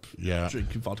shop. Yeah.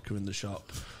 Drinking vodka in the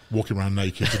shop. Walking around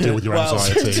naked to deal with your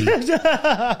anxiety.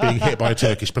 Being hit by a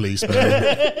Turkish policeman.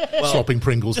 Swapping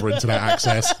Pringles for internet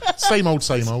access. Same old,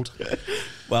 same old.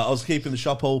 Well, I was keeping the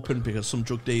shop open because some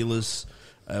drug dealers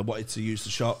wanted to use the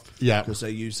shop. Yeah. Because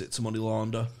they used it to money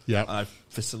launder. Yeah. I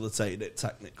facilitated it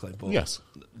technically. But yes.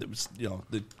 It was,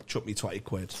 they chucked me 20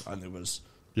 quid and it was...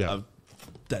 Yeah. A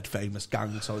dead famous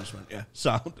gang, so I just went, yeah,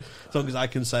 sound. As long as I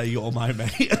can say you're my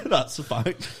mate, that's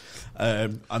fine.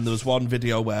 And there was one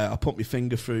video where I put my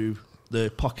finger through the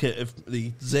pocket of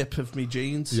the zip of my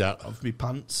jeans, of my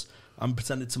pants, and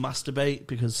pretended to masturbate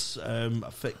because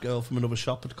a fit girl from another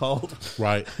shop had called.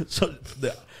 Right.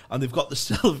 And they've got the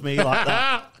still of me like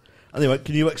that. And they went,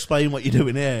 can you explain what you're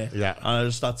doing here? Yeah. And I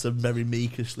just had to very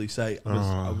meekishly say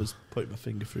I was putting my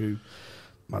finger through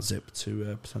my zip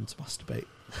to pretend to masturbate.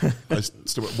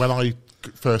 When I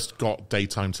first got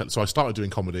daytime, so I started doing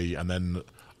comedy, and then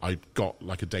I got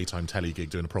like a daytime telly gig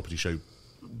doing a property show,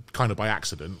 kind of by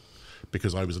accident,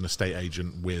 because I was an estate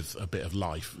agent with a bit of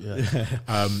life. Yeah.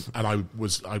 And I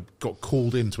got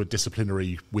called into a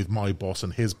disciplinary with my boss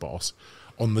and his boss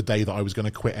on the day that I was going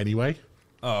to quit anyway.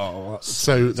 Oh,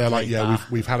 so they're like, yeah,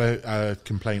 we've had a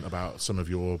complaint about some of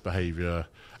your behaviour.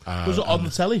 Was it on the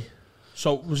telly?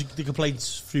 So was the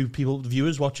complaints through the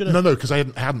viewers watching it? No, because I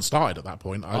hadn't started at that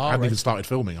point. I hadn't even started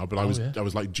filming. But I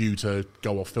was like due to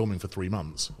go off filming for 3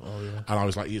 months. Oh yeah. And I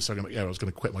was like, I was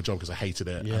going to quit my job because I hated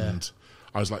it. Yeah. And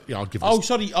I was like, I'll give.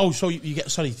 So you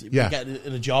get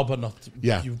in a job and not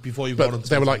before you go on.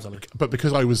 They were like, but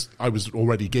because I was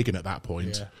already gigging at that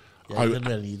point. Yeah, didn't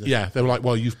really need it. Yeah, they were like,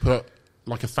 well, you've put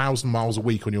like 1,000 miles a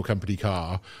week on your company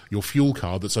car, your fuel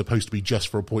card that's supposed to be just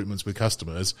for appointments with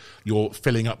customers, you're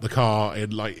filling up the car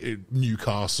in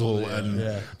Newcastle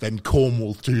and then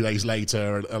Cornwall 2 days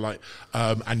later,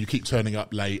 and you keep turning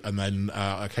up late, and then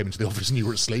I came into the office and you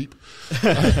were asleep.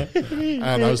 And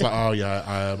I was like,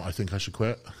 I think I should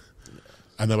quit.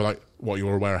 And they were like, what,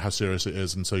 you're aware of how serious it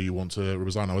is and so you want to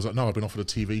resign? I was like, no, I've been offered a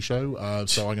TV show,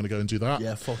 so I'm going to go and do that.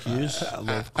 Yeah, fuck yous.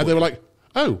 And they were like,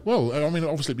 oh, well, I mean,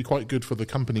 obviously it'd be quite good for the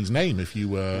company's name if you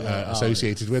were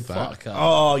associated with that.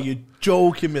 Oh, you're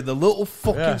joking me, the little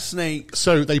fucking snake.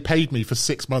 So they paid me for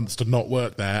 6 months to not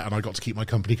work there, and I got to keep my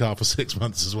company car for 6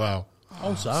 months as well.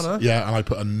 Oh, Santa. Yeah, and I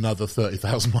put another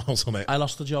 30,000 miles on it. I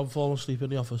lost the job falling asleep in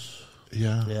the office.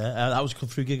 Yeah. Yeah, that was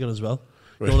through gigging as well.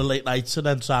 Really? Going to late nights and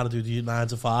then trying to do the 9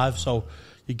 to 5, so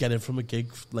you get in from a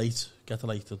gig late, get to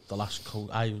like the last coach.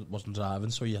 I wasn't driving,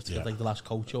 so you have to get like the last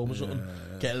coach home or something.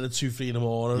 Get in at 2-3 in the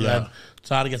morning, and then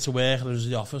trying to get to work. And it was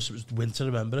the office. It was winter.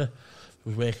 Remember it? I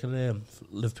was working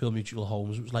Liverpool Mutual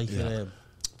Homes. It was like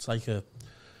it's like a.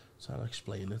 Trying to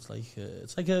explain it.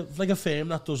 It's like a firm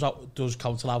that does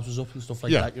council houses up and stuff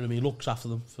like that. You know what I mean? Looks after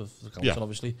them for the council,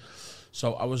 obviously.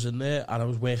 So I was in there and I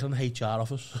was working in the HR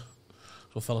office.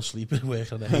 So I fell asleep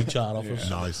working in the HR office.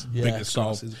 Nice. Yeah,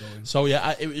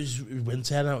 it was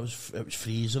winter and it was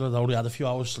freezing and I only had a few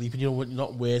hours sleeping. You know, you're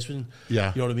not worse when you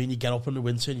know what I mean. You get up in the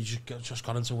winter and you just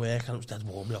got into work and it was dead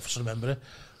warm in the office. I remember it.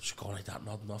 Just going like that,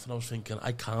 nodding off, and I was thinking,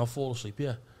 I can't fall asleep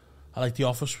here. The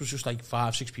office was just like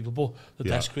 5-6 people, but the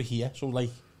desk were here, so like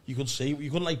you could see,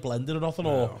 you couldn't like blend in or nothing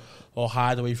or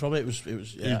hide away from it. It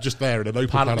was you're just there in an open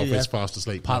plan office, fast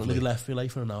asleep. Apparently, they left me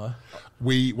like for an hour.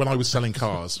 When I was selling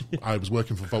cars, I was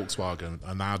working for Volkswagen,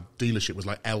 and our dealership was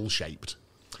like L-shaped.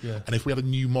 Yeah. And if we had a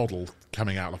new model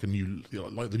coming out, like a new,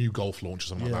 like the new Golf launch or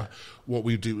something like that, what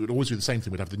we'd do, we'd always do the same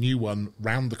thing. We'd have the new one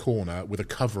round the corner with a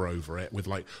cover over it, with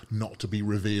like not to be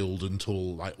revealed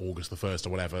until like August the 1st or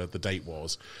whatever the date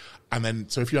was. And then,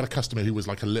 so if you had a customer who was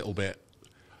like a little bit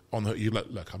on the, you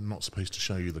look, I'm not supposed to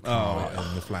show you the car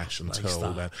in the flesh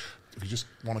until then. If you just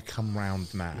want to come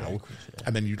round now,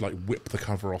 and then you'd like whip the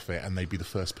cover off it, and they'd be the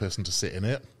first person to sit in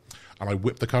it. And I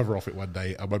whipped the cover off it one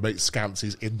day, and my mate Scouts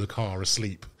is in the car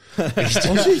asleep. He's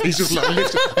just like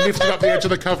lifted up the edge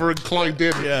of the cover and climbed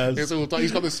in. Yes.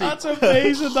 He's got the seat. That's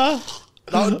amazing.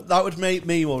 That would make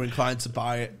me more inclined to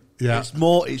buy it. Yeah.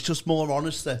 It's just more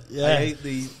honesty. Yeah. I hate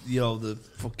the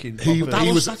fucking.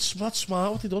 That's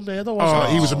smart. What they done there, though.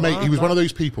 He was amazing. He was one of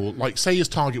those people. Like, say his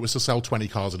target was to sell 20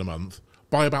 cars in a month.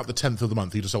 By about the 10th of the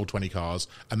month, he'd have sold 20 cars,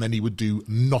 and then he would do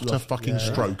not a fucking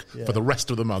stroke for the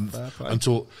rest of the month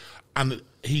until. And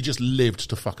he just lived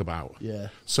to fuck about. Yeah.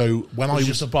 So when I was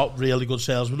just about really good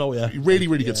salesman, really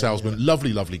good salesman,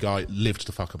 lovely guy, lived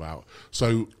to fuck about.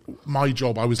 So my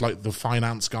job, I was like the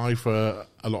finance guy for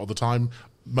a lot of the time.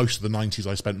 Most of the 90s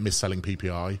I spent mis-selling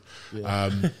PPI.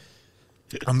 Yeah.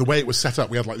 And the way it was set up,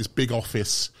 we had like this big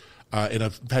office in a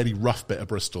fairly rough bit of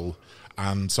Bristol.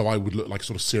 And so I would look like a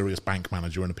sort of serious bank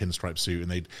manager in a pinstripe suit,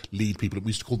 and they'd lead people. We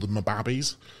used to call them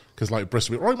mababbies, because like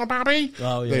Bristol, right, mababby?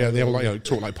 Oh, yeah. They all like,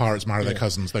 talk like pirates marry their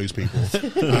cousins, those people.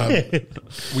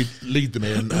 We'd lead them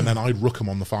in, and then I'd rook them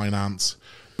on the finance.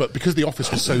 But because the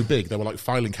office was so big, there were like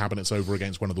filing cabinets over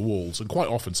against one of the walls, and quite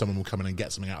often someone will come in and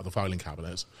get something out of the filing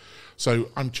cabinets. So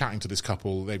I'm chatting to this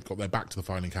couple, they've got their back to the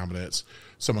filing cabinets,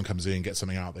 someone comes in, gets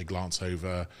something out, they glance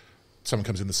over. Someone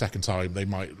comes in the second time, they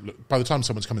might look, by the time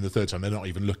someone's come in the third time, they're not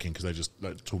even looking because they're just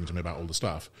like, talking to me about all the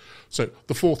stuff. So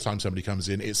the fourth time somebody comes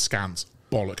in, it's scant,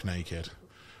 bollock naked.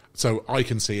 So I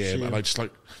can see him, and I just like,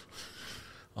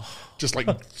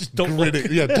 don't grinning.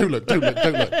 Yeah, don't look.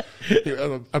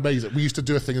 Amazing. We used to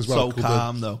do a thing as well. So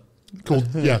calm though.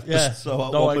 Called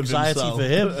So no anxiety for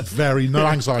him. No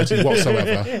anxiety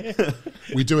whatsoever.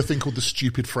 We do a thing called the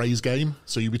stupid phrase game.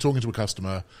 So you'd be talking to a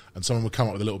customer, and someone would come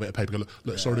up with a little bit of paper. Go,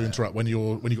 look, sorry to interrupt. When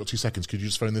you got 2 seconds, could you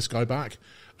just phone this guy back?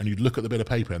 And you'd look at the bit of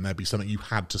paper, and there'd be something you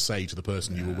had to say to the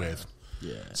person you were with.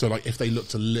 Yeah. So like if they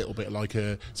looked a little bit like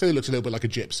a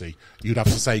gypsy, you'd have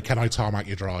to say, "Can I tarmac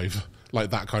your drive?"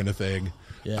 Like that kind of thing.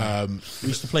 Yeah. We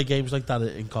used to play games like that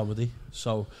in comedy.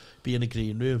 So be in a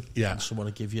green room, and someone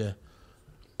would give you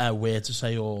a word to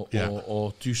say or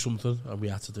do something, and we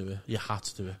had to do it. You had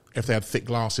to do it. If they had thick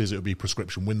glasses, it would be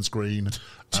prescription windscreen.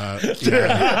 We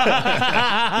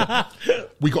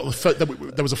got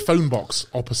there was a phone box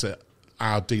opposite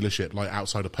our dealership, like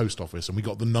outside a post office, and we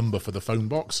got the number for the phone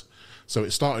box. So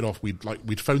it started off,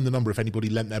 we'd phone the number if anybody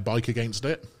lent their bike against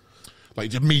it.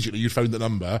 Like immediately you'd phone the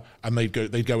number, and they'd go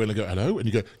in and go, "Hello," and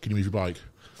you go, "Can you move your bike?"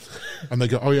 And they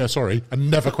go, "Oh yeah, sorry," and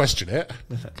never question it.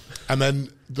 And then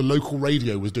the local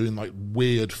radio was doing like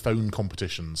weird phone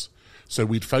competitions. So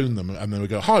we'd phone them, and then we'd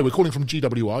go, "Hi, we're calling from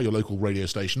GWR, your local radio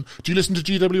station. Do you listen to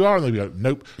GWR?" And they'd go,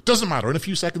 "Nope." "Doesn't matter. In a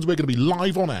few seconds, we're going to be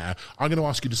live on air. I'm going to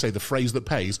ask you to say the phrase that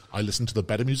pays. I listen to the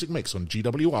Better Music Mix on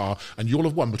GWR, and you'll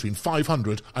have won between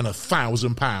 £500 and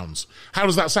 £1,000. How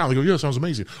does that sound?" They go, "Yeah, sounds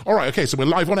amazing." "All right, okay, so we're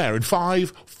live on air in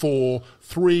 5, 4,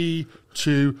 3,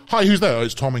 2. Hi, who's there?" "Oh,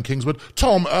 it's Tom in Kingswood."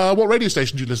 "Tom, what radio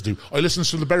station do you listen to?" "I listen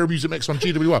to the Better Music Mix on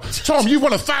GWR." "Tom, you've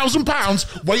won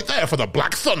 £1,000. Wait there for the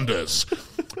Black Thunders."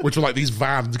 Which were like these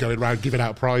vans going around giving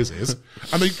out prizes,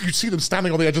 and you'd see them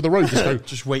standing on the edge of the road,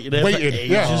 just waiting there. Like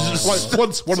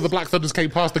once one of the Black Thunders came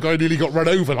past, the guy nearly got run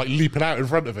over, like leaping out in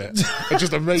front of it. It's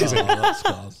just amazing. That's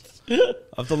class.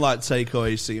 I've done like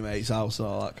takeaways to your mate's house and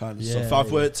all that kind of stuff. I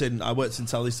worked in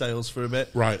telesales for a bit,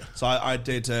 right? So I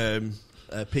did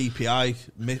PPI,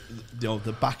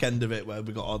 the back end of it where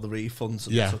we got all the refunds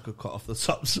and took a cut off the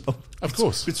top. So of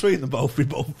course, between them both, we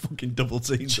both fucking double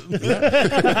teamed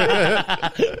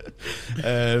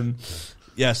them.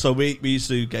 So we used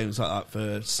to do games like that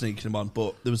for sneaking them on.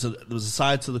 But there was a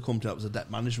side to the company that was a debt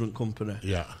management company.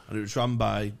 Yeah, and it was run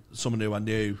by someone who I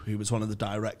knew, who was one of the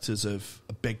directors of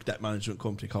a big debt management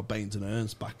company called Baines and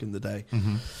Ernst back in the day.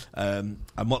 Mm-hmm.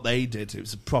 And what they did, it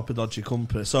was a proper dodgy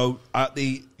company. So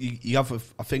you have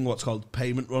a thing what's called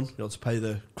payment run. You have to pay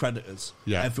the creditors.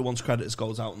 Yeah, everyone's creditors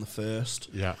goes out on the 1st.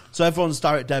 Yeah, so everyone's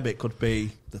direct debit could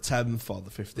be the 10th or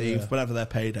the 15th, whenever their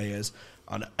payday is.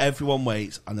 And everyone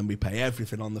waits, and then we pay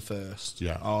everything on the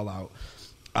 1st, all out.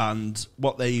 And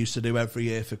what they used to do every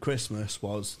year for Christmas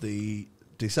was the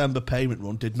December payment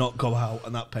run did not go out,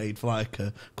 and that paid for like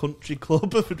a country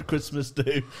club for Christmas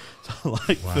do, so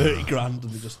like 30 grand,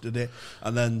 and they just did it.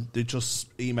 And then they just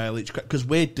email each, because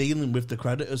we're dealing with the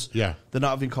creditors. Yeah, they're not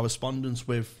having correspondence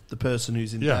with the person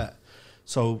who's in debt.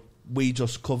 So we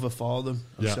just cover for them.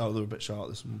 And Yeah. so they're a bit short,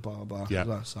 this and blah, blah. Yeah.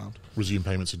 Does that sound? Resume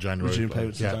payments in January. Resume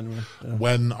payments in January. Yeah.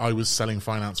 When I was selling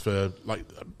finance for, like,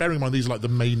 bearing in mind these are like the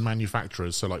main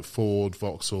manufacturers, so like Ford,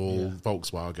 Vauxhall,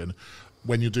 Volkswagen.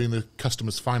 When you're doing the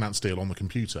customer's finance deal on the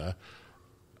computer,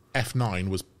 F9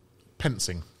 was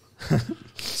pensing.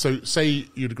 So say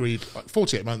you'd agreed like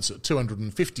 48 months at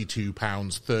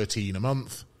 £252.13 a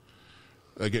month.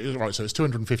 Right, so it's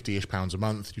 250-ish pounds a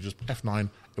month. You just F9,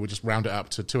 it would just round it up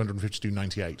to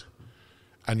 252.98.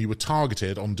 And you were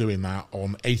targeted on doing that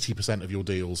on 80% of your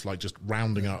deals, like just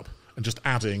rounding up and just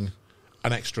adding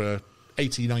an extra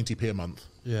 80, 90p a month.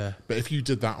 Yeah. But if you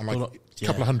did that on like a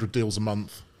couple of hundred deals a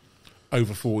month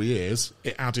over 4 years,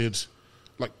 it added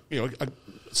like, you know,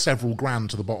 several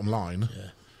grand to the bottom line. Yeah.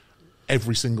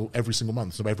 Every single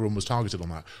month, so everyone was targeted on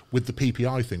that. With the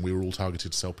PPI thing, we were all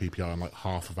targeted to sell PPI on like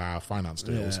half of our finance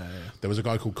deals. Yeah. There was a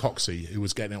guy called Coxey who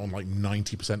was getting it on like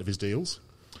 90% of his deals,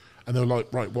 and they were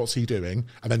like, "Right, what's he doing?"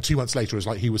 And then 2 months later, it was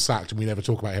like he was sacked, and we never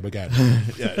talk about him again.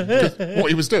 What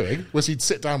he was doing was he'd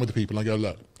sit down with the people and go,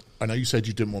 "Look, I know you said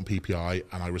you didn't want PPI,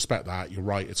 and I respect that. You're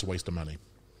right; it's a waste of money.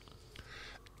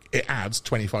 It adds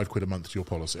 25 quid a month to your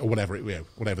policy, or whatever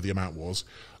whatever the amount was."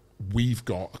 We've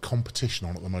got a competition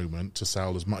on at the moment to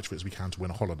sell as much of it as we can to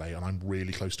win a holiday, and I'm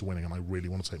really close to winning, and I really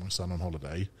want to take my son on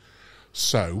holiday.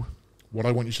 So, what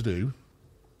I want you to do,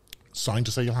 sign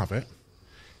to say you'll have it.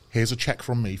 Here's a cheque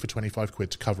from me for 25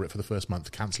 quid to cover it for the first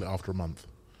month, cancel it after a month.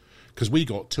 Because we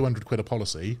got 200 quid a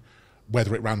policy,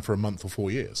 whether it ran for a month or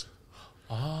 4 years.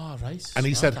 Ah, right. And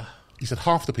he said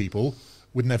half the people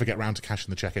would never get round to cashing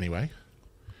the cheque anyway.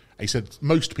 He said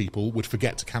most people would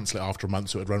forget to cancel it after a month,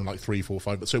 so it would run like 3, 4,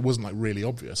 5, so it wasn't like really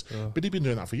obvious. But he'd been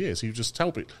doing that for years. He would just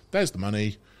tell people, there's the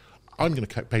money, I'm going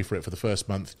to pay for it for the first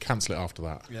month, cancel it after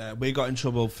that. Yeah, we got in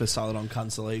trouble for selling on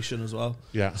cancellation as well.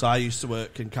 Yeah. So I used to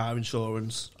work in car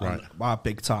insurance, and Right. my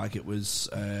big target was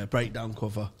breakdown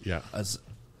cover Yeah. as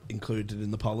included in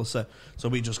the policy. So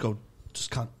we just can't.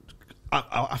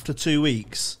 After 2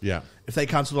 weeks, Yeah. if they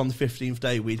cancelled on the 15th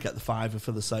day, we'd get the £5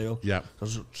 for the sale. Yeah.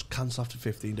 Just cancel after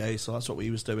 15 days, so that's what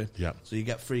we was doing. Yeah. So you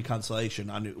get free cancellation,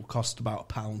 and it will cost about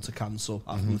 £1 to cancel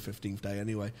after the 15th day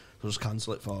anyway. So just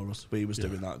cancel it for us. We was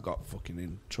doing that, got fucking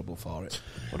in trouble for it.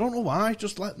 I don't know why,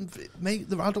 just let them make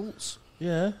them adults.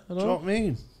 Yeah, I Do you know know. what I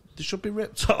mean? They should be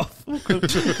ripped off. Fucking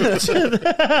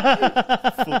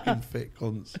thick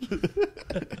cunts.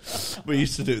 We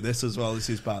used to do this as well, this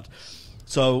is bad.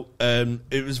 So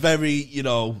it was very,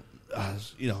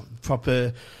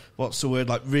 proper. What's the word?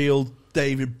 Like real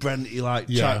David Brenty, like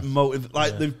Yeah. motive.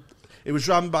 Like it was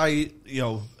run by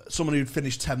someone who'd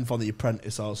finished 10th on The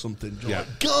Apprentice or something. Yeah.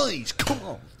 Like, guys, come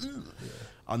on!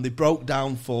 And they broke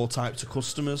down 4 types of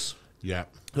customers. Yeah.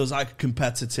 There was like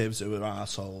competitives who were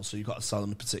arseholes, so you got to sell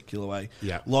in a particular way.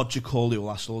 Yeah. Logical, who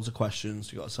will ask loads of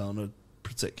questions, you got to sell in a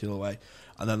particular way.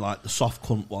 And then like the soft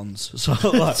cunt ones. So like,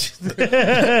 That's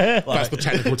the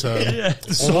technical term.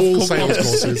 On all sales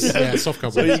courses. Yeah, soft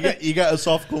cunt. so you get a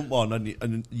soft cunt one,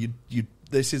 and you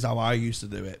this is how I used to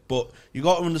do it. But you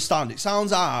got to understand, it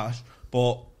sounds harsh,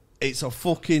 but it's a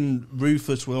fucking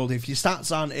ruthless world. If you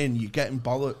stats aren't in, you're getting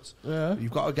bollocks. Yeah.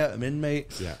 You've got to get them in,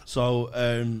 mate. Yeah. So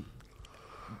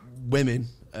women,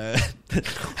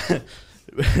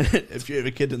 if you're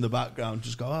a kid in the background,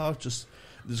 just go, just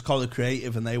call it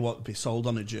creative, and they want to be sold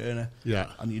on a journey. Yeah.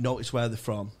 And you notice where they're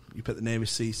from. You pick the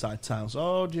nearest seaside towns.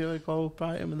 Oh, do you go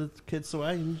Brighton with the kids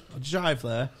away? And I drive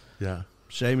there. Yeah.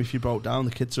 Shame if you broke down,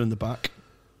 the kids are in the back.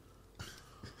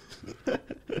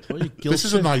 This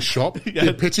is a nice shop.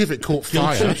 It'd pity if it caught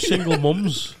fire. Single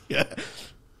mums. Yeah.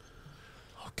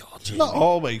 Oh, God. Not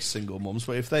always single mums,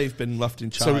 but if they've been left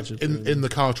in So charge. in the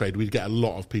car trade, we'd get a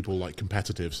lot of people like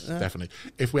competitives, definitely.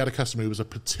 If we had a customer who was a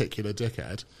particular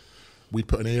dickhead, we'd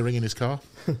put an earring in his car.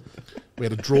 We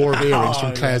had a drawer of earrings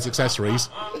from Claire's Accessories.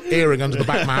 Earring under the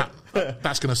back mat.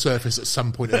 That's going to surface at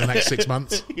some point in the next 6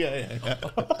 months. yeah.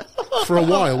 For a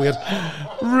while, we had...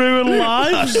 Ruin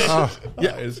lives.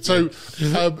 yeah. So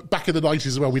back in the 90s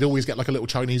as well, we'd always get like a little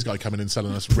Chinese guy coming in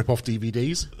selling us rip-off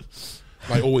DVDs.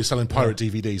 Like always selling pirate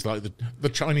DVDs. Like the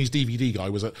Chinese DVD guy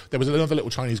there was another little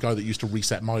Chinese guy that used to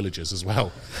reset mileages as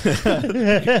well.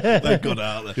 They're good,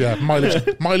 aren't they? Yeah,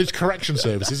 mileage correction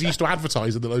services. He used to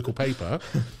advertise in the local paper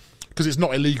because it's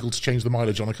not illegal to change the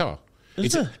mileage on a car.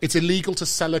 It's illegal to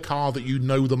sell a car that you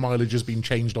know the mileage has been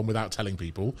changed on without telling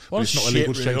people. What but it's a not shit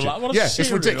illegal to change rule, it. like, what a Yeah, shit it's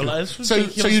rule, ridiculous. like, So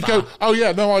ridiculous you'd go, that. oh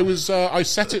yeah, no, I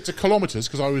set it to kilometres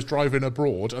because I was driving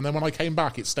abroad, and then when I came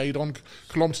back, it stayed on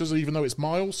kilometres even though it's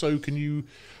miles. So can you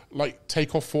like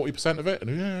take off 40% of it?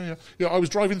 And yeah, I was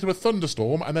driving through a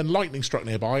thunderstorm and then lightning struck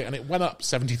nearby and it went up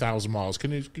 70,000 miles.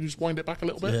 Can you just wind it back a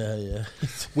little bit? Yeah.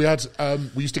 We had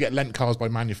we used to get lent cars by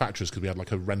manufacturers because we had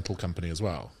like a rental company as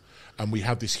well, and we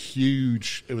had this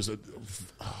huge. It was an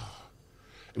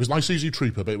Isuzu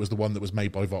Trooper, but it was the one that was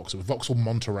made by Vauxhall. It was Vauxhall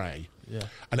Monterey. Yeah.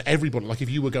 And everybody, like if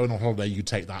you were going on holiday, you'd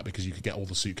take that because you could get all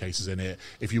the suitcases in it.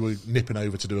 If you were nipping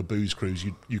over to do a booze cruise,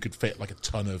 you could fit like a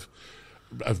ton of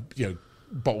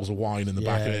bottles of wine in the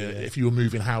back of it. Yeah. If you were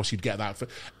moving house, you'd get that.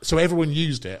 So everyone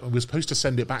used it, and we were supposed to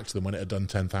send it back to them when it had done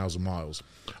 10,000 miles.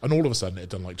 And all of a sudden, it had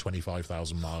done like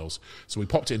 25,000 miles. So we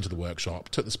popped it into the workshop,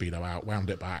 took the speedo out, wound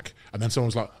it back, and then someone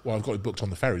was like, well, I've got it booked on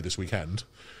the ferry this weekend.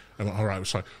 And I went, all right,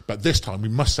 sorry. But this time, we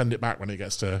must send it back when it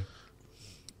gets to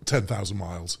 10,000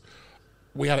 miles.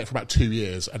 We had it for about 2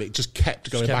 years, and it just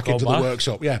kept going back into the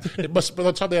workshop. Yeah, it must. By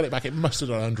the time they had it back, it must have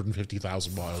done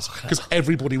 150,000 miles because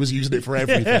everybody was using it for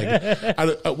everything.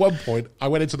 And at one point, I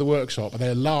went into the workshop, and they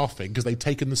were laughing because they'd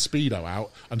taken the speedo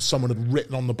out, and someone had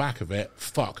written on the back of it,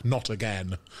 "Fuck, not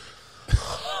again."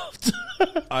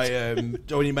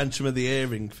 When you mentioned with the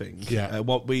earring thing,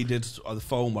 what we did on the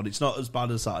phone one, it's not as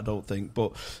bad as that, I don't think.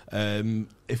 But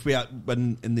if we had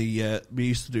we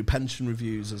used to do pension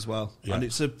reviews as well, and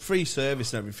it's a free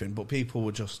service and everything. But people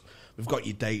were just, we've got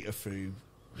your data through,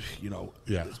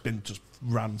 it's been just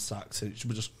ransacked.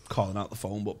 We're just calling out the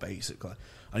phone book basically,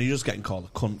 and you're just getting called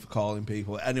a cunt for calling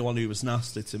people. Anyone who was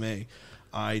nasty to me,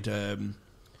 I'd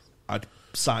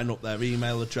sign up their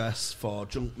email address for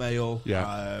junk mail,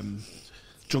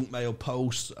 junk mail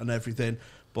posts and everything.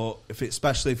 But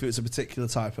especially if it's a particular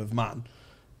type of man,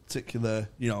 particular,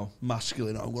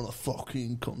 masculine, I'm going to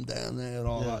fucking come down there and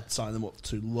all that, sign them up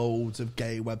to loads of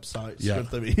gay websites with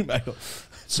their email.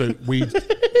 So we did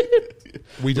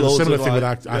a similar thing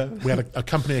with we had a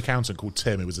company accountant called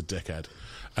Tim who was a dickhead.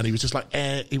 And he was just like,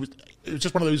 it was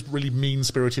just one of those really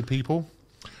mean-spirited people.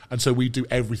 And so we do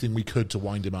everything we could to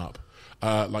wind him up.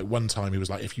 Like one time he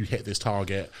was like, if you hit this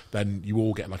target, then you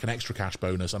all get like an extra cash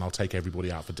bonus and I'll take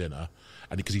everybody out for dinner.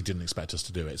 And because he didn't expect us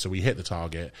to do it. So we hit the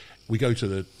target. We go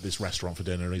to this restaurant for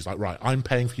dinner and he's like, right, I'm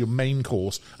paying for your main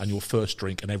course and your first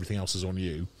drink and everything else is on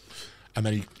you. And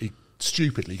then he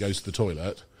stupidly goes to the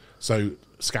toilet. So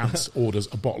Scance orders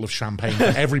a bottle of champagne for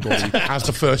everybody as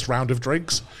the first round of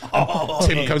drinks.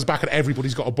 Tim comes back and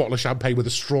everybody's got a bottle of champagne with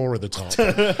a straw at the top.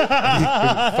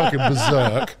 Fucking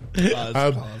berserk.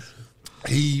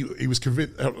 He was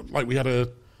convinced, like we had a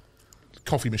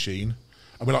coffee machine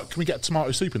and we're like, can we get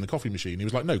tomato soup in the coffee machine? He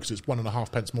was like, no, because it's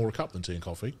 1.5 pence more a cup than tea and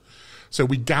coffee. So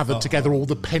we gathered together all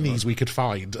the pennies we could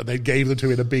find and then gave them to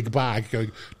him in a big bag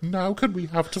going, now can we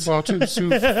have tomato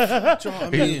soup? Do you know what I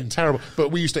mean? Terrible. But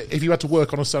we used to, if you had to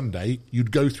work on a Sunday,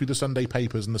 you'd go through the Sunday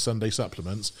papers and the Sunday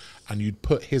supplements and you'd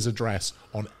put his address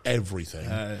on everything.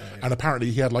 And apparently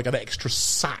he had like an extra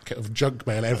sack of junk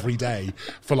mail every day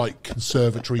for like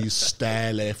conservatories,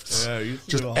 stair lifts,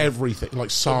 just everything,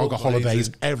 like Saga holidays,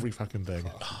 every fucking thing.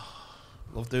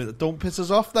 Love doing it. Don't piss us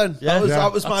off then.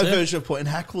 That was my version of putting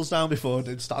heckles down before I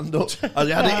did stand up. I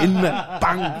had it in there.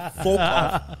 Bang. Fuck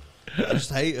off. I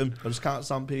just hate them. I just can't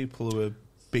stand people who are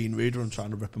being ruder and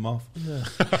trying to rip them off. Yeah.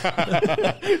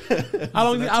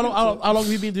 How long have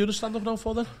you been doing the stand up now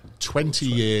for then? 20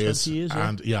 years. 20 years,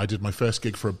 and I did my first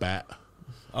gig for a bet.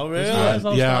 Oh, really?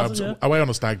 Away on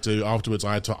a stag do. Afterwards,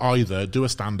 I had to either do a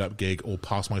stand-up gig or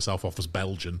pass myself off as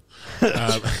Belgian.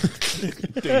 I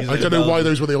don't know why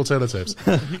those were the alternatives.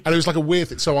 And it was like a weird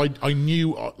thing. So I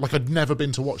knew, like, I'd never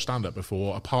been to watch stand-up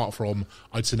before, apart from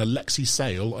I'd seen Alexi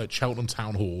Sale at Cheltenham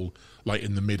Town Hall, like,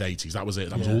 in the mid-'80s. That was it.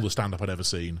 That was all the stand-up I'd ever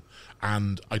seen.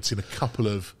 And I'd seen a couple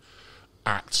of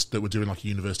acts that were doing like a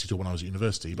university tour when I was at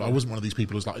university, but I wasn't one of these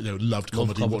people who's like, loved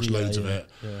comedy, watched loads of it.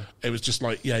 It was just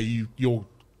like,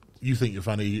 you think you're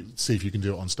funny, see if you can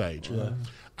do it on stage.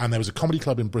 And there was a comedy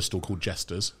club in Bristol called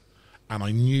Jesters, and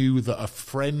I knew that a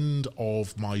friend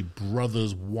of my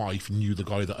brother's wife knew the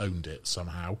guy that owned it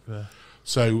somehow.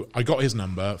 So I got his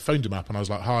number, phoned him up, and I was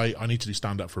like, hi, I need to do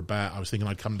stand-up for a bet. I was thinking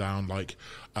I'd come down, like,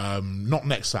 not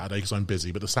next Saturday because I'm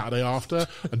busy, but the Saturday after,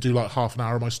 and do, like, half an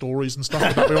hour of my stories and stuff.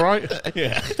 Would that be all right?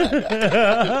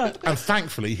 Yeah. And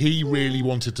thankfully, he really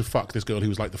wanted to fuck this girl who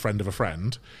was, like, the friend of a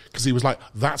friend, because he was like,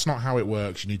 that's not how it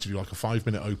works. You need to do, like, a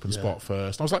 5-minute open spot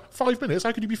first. And I was like, 5 minutes?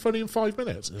 How could you be funny in 5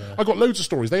 minutes? I got loads of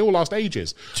stories. They all last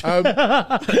ages. And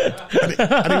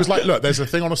he was like, look, there's a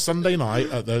thing on a Sunday night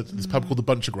at this pub called the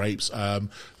Bunch of Grapes. In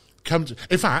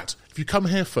fact, if you come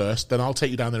here first, then I'll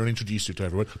take you down there and introduce you to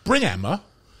everyone. Bring Emma.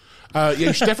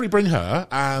 You should definitely bring her.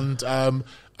 And then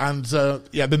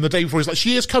the day before he's like,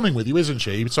 she is coming with you, isn't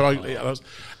she? So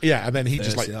and then he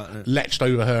just like leapt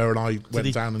over her, and I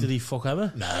went down. And, did he fuck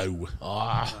Emma? No.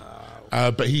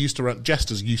 But he used to run.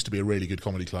 Jester's used to be a really good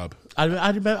comedy club. I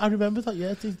remember that.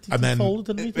 Yeah, And then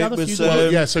folded, didn't he? it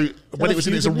was, So when it was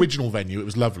in its original venue, it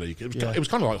was lovely. It was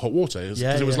kind of like Hot Water.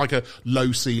 It was like a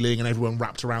low ceiling and everyone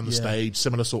wrapped around the stage,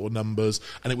 similar sort of numbers,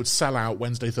 and it would sell out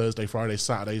Wednesday, Thursday, Friday,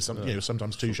 Saturday.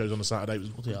 Sometimes 2 shows on a Saturday.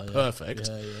 It was perfect.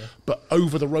 Yeah. But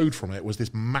over the road from it was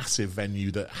this massive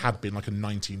venue that had been like a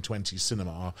 1920s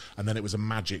cinema, and then it was a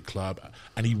magic club.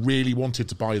 And he really wanted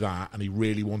to buy that, and he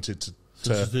really wanted to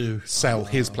sell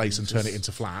his place and turn it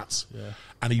into flats.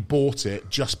 And he bought it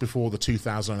just before the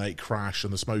 2008 crash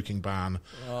and the smoking ban,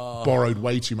 borrowed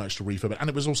way too much to refurb it, and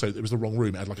it was the wrong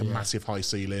room. It had like a massive high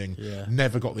ceiling,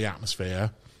 never got the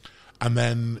atmosphere, and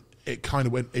then it kind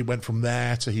of went from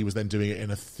there to he was then doing it in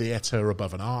a theatre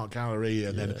above an art gallery,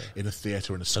 and then in a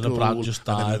theatre in a school, and the brand just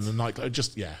died. And then in the nightclub,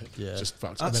 just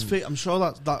fucked. I'm sure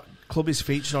that club is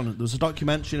featured on it. There was a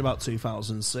documentary in about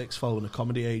 2006 following a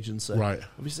comedy agency. Right. Have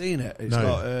you seen it? It's No.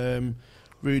 got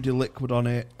Rudy Liquid on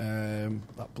it.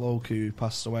 That bloke who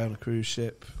passed away on a cruise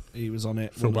ship, he was on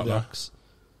it. Phil Butler.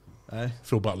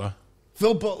 Phil Butler.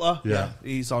 Phil Butler. Yeah.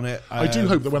 He's on it. I do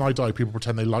hope that when I die, people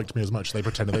pretend they liked me as much as they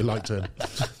pretended they liked him.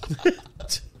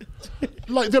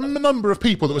 Like the number of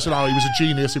people that were saying, he was a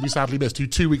genius who we sadly missed, who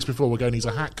 2 weeks before were going, he's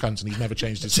a hack cunt and he's never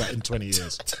changed his set in 20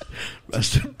 years.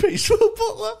 Rest in peace, Phil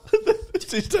Butler.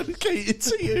 This is dedicated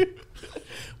to you.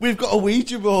 We've got a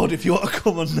Ouija board if you want to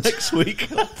come on next week.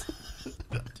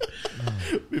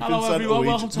 Hello everyone,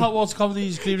 welcome to Hot Water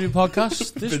Comedy's Green Room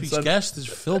Podcast. This week's guest is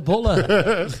Phil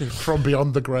Butler. From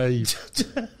beyond the grave.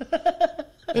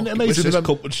 Isn't it amazing? This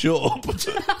cup would shut up.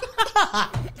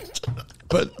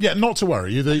 But yeah, not to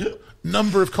worry. The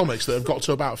number of comics that have got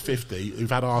to about 50 who've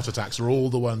had heart attacks are all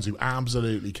the ones who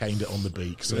absolutely caned it on the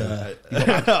beak. So you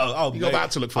got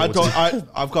that to look forward to.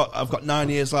 I've got 9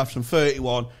 years left. I'm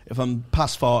 31. If I'm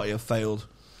past 40, I've failed.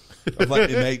 I've let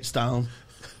my mates down.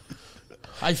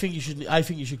 I think you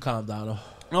should calm down.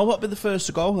 No, what be the first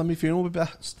to go? Let me funeral be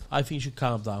best. I think you should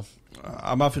calm down.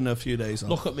 I'm having a few days off.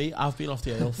 Look at me. I've been off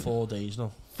the ale 4 days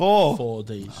now. 4? 4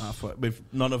 days. With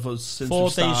none of us since 4 we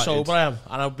started. days sober I am,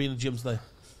 and I've been in the gym today.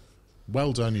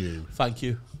 Well done, you. Thank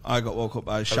you. I got woke up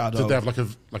by a shadow. Did they have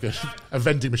like a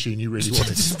vending machine you really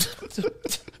wanted?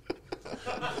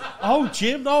 Oh,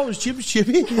 Jim? No, it was Jim's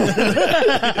Jimmy. Jim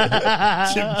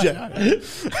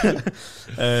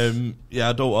yeah,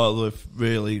 I don't want to live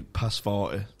really past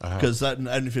 40 because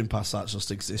anything past that's just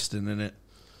existing, isn't it?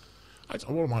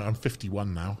 What am I? I'm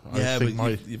 51 now. Yeah, but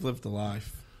you've lived a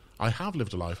life. I have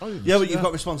lived a life. Yeah, but you've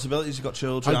got responsibilities. You've got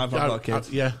children. I've not got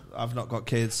kids. I've not got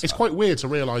kids. It's quite weird to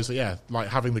realise that, like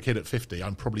having the kid at 50,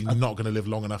 I'm probably not going to live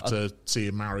long enough to see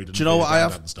him married. And do you know what I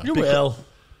have? And stuff. You will.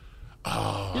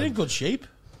 You're in good shape.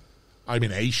 I'm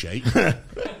in A shape.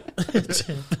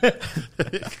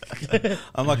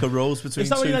 I'm like a rose between two. Is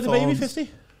that when you had the baby? 50?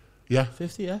 Yeah.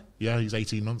 50, yeah. Yeah, he's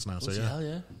 18 months now, so yeah. Hell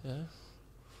yeah.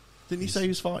 Didn't you say he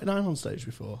was 49 on stage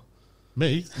before?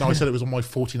 Me? No, I said it was on my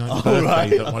 49th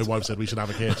birthday that my wife said we should have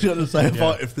a kid. I was going to say, I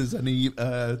thought if there's any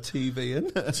TV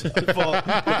in it,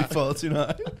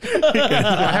 49.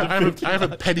 I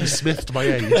haven't Penny Smithed my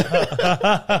age.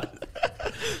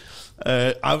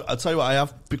 I'll tell you what, I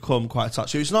have become quite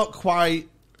attached to. It's not quite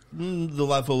the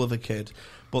level of a kid,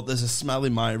 but there's a smell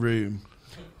in my room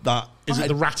that... Is it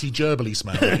the ratty gerbily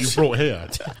smell that you brought here?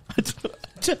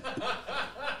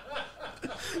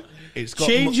 It's got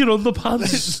Change your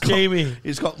underpants, Jamie.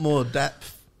 It's got more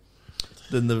depth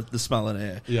than the smell in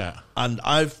here. Yeah. And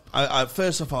I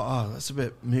first thought, that's a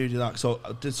bit moody, that. So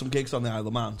I did some gigs on the Isle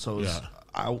of Man, so I was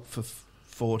out for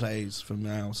 4 days from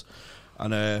the house.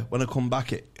 And when I come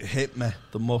back, it hit me,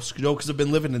 the musk. You know, because I've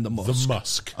been living in the musk. The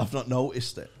musk. I've not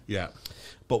noticed it. Yeah.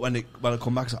 But when I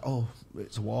come back, it's like,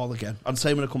 it's a wall again. And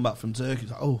same when I come back from Turkey,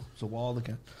 it's like, it's a wall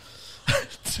again.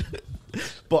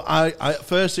 But I at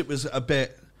first it was a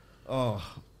bit, I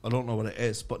don't know what it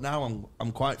is. But now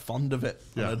I'm quite fond of it.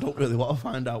 Yeah. And I don't really want to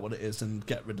find out what it is and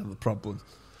get rid of the problem.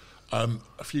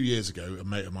 A few years ago, a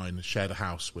mate of mine shared a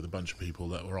house with a bunch of people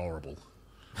that were horrible.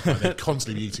 They'd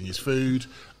constantly be eating his food.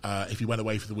 If he went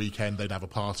away for the weekend, they'd have a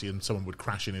party and someone would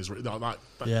crash in his room.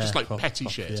 Just like petty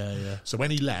shit. Yeah. So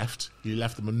when he left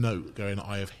them a note going,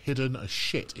 I have hidden a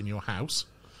shit in your house.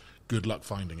 Good luck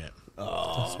finding it.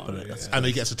 And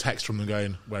he gets a text from them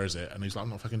going, where is it? And he's like, I'm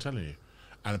not fucking telling you.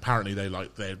 And apparently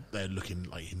they're looking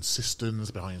like in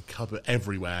cisterns, behind cupboard,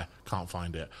 everywhere, can't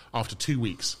find it. After 2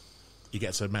 weeks, he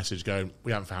gets a message going,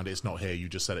 we haven't found it, it's not here, you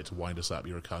just said it to wind us up,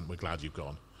 you're a cunt, we're glad you've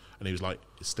gone. And he was like,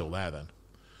 it's still there then.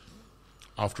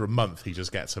 After a month, he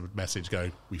just gets a message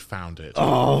going, we found it.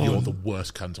 You're the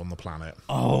worst cunt on the planet.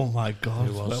 Oh my God.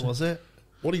 Where was it?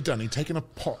 What he'd done, he'd taken a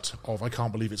pot of, I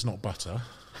can't believe it's not butter,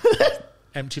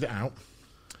 emptied it out,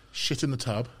 shit in the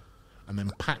tub, and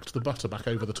then packed the butter back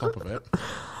over the top of it.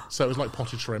 So it was like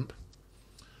potted shrimp.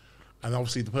 And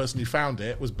obviously the person who found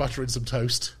it was buttering some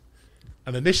toast.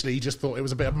 And initially he just thought it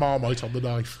was a bit of Marmite on the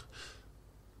knife.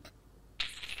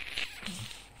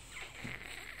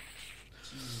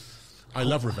 I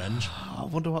love revenge. I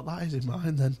wonder what that is in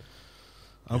mine then.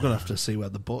 I'm going to have to see where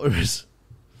the butter is.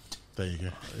 There you go.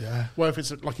 Yeah. Well, if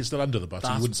it's like it's still under the butter,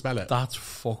 you wouldn't smell it. That's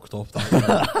fucked up.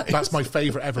 That That's my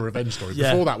favourite ever revenge story.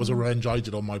 Yeah. Before that was a revenge I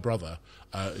did on my brother,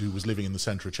 who was living in the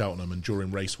centre of Cheltenham, and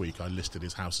during race week I listed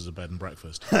his house as a bed and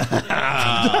breakfast. That's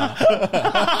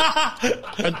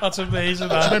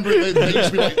amazing. I remember there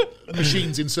used to be like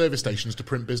machines in service stations to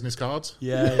print business cards.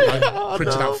 Yeah. I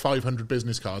printed out 500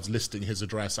 business cards listing his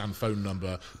address and phone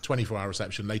number, 24-hour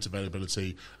reception, late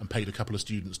availability, and paid a couple of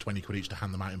students 20 quid each to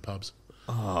hand them out in pubs.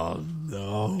 Oh,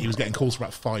 no. He was getting calls for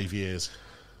about 5 years.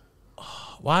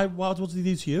 Why? What did he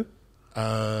do to you?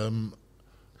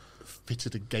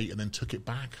 Fitted a gate and then took it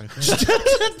back, I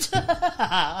think.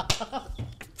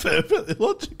 Perfectly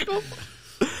logical.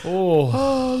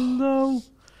 Oh no.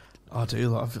 I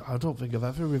do. I don't think I've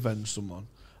ever revenged someone.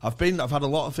 I've had a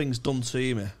lot of things done to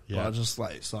me, Yeah. but I just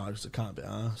it's like I can't be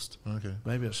asked. Okay.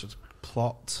 Maybe I should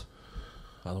plot.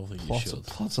 I don't think you Plot, should.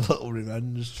 plot a little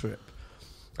revenge trip.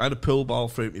 I had a pool ball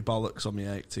through my bollocks on my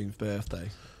 18th birthday,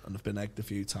 and I've been egged a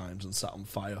few times and sat on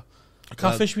fire. I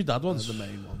catfished my dad once. The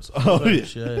main ones. Oh yeah.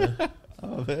 Yeah.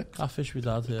 Oh, yeah. Catfished my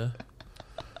dad. Yeah.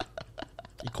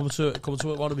 He come to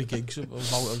one of my gigs. I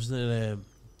was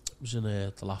in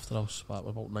the Laughter House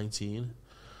about 19.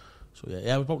 So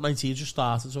yeah, about 19 just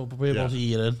started. So probably about a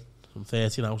year in. I'm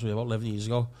 30 now, so about 11 years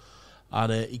ago.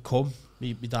 And he come.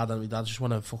 My dad just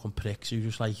one of them fucking pricks who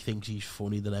just like thinks he's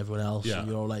funny than everyone else. Yeah. And,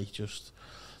 you know, like just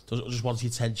wants the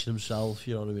attention himself.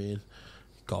 You know what I mean?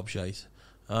 Gobshite.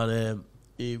 And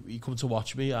he come to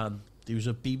watch me, and he was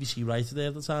a BBC writer there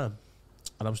at the time,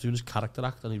 and I was doing his character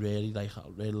act, and he really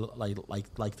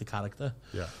liked the character.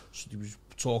 Yeah. So he was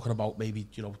talking about maybe,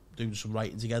 you know, doing some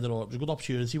writing together, or it was a good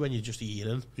opportunity when you're just a year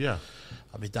in. Yeah.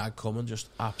 And my dad come and just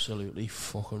absolutely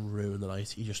fucking ruined the night.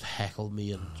 He just heckled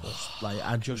me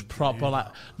and just proper like,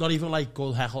 not even like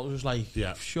good heckle, it was like,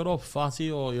 shut up,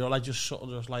 fatty, or, you know, like just sort of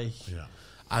just like,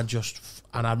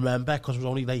 and I remember because I was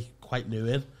only like quite new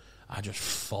in, I just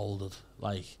folded,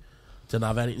 like didn't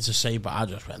have anything to say, but I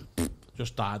just went,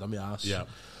 just died on my ass. Yeah.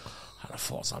 And I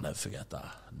thought I'll never forget that.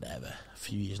 Never. A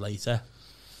few years later,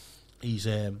 he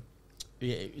doesn't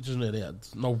really have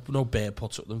no bear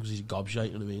puts up them because he's a gobshite,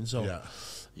 you know what I mean? So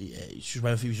he just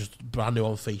went, he was just brand new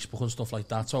on Facebook and stuff like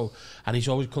that. So, and he's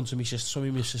always come to me sister.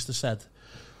 Something my sister said,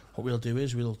 what we'll do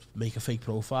is we'll make a fake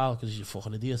profile because he's a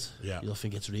fucking idiot. Yeah. You'll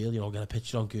think it's real. You know, get a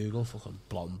picture on Google, fucking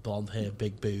blonde hair,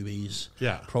 big boobies.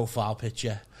 Yeah. Profile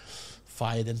picture.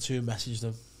 Fired into him, messaged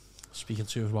him. Speaking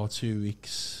to him for about 2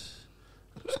 weeks.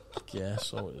 Yeah,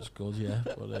 so it was good, yeah.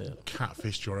 But,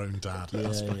 catfished your own dad.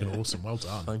 That's fucking awesome. Well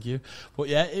done. Thank you. But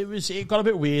yeah, it got a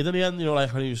bit weird in the end, you know,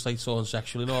 like when he was like talking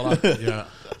sexually and all that. Yeah.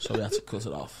 So we had to cut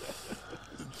it off.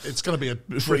 It's going to be a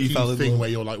tricky thing where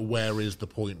you're like, where is the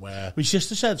point where... My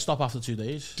sister said stop after 2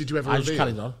 days. Did you ever I reveal? just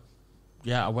carried on.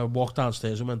 Yeah, I walked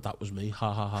downstairs and went, that was me.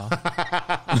 Ha, ha,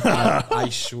 ha. I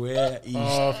swear.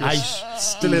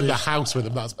 Still in the house with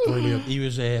him. That's brilliant. He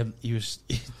was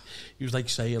like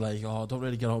saying like, oh, I don't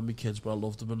really get on with my kids, but I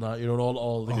loved them and that. You know,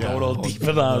 all going all deep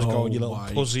in that. I was going, you little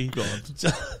pussy. God.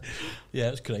 Yeah,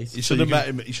 it's great. You should have met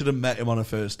him. You should have met him on a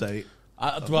first date.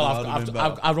 I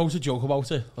wrote a joke about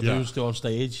it. I was on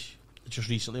stage just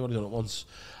recently. I've only done it once,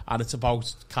 and it's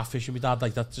about catfishing my dad.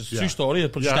 Like that's just a true story.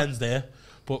 But it ends there.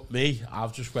 But me,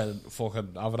 I've just went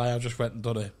and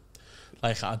done it.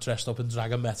 Like I dressed up in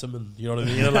drag and met him, and you know what I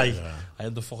mean. And like I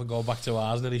ended up fucking going back to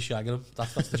ours and he's shagging him.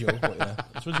 That's the joke. But yeah,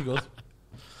 it's really good.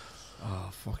 Oh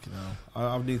fucking hell!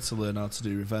 I need to learn how to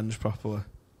do revenge properly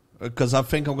because I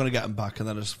think I'm going to get him back, and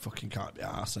then I just fucking can't be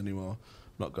arsed anymore.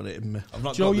 I'm not got it in me. I've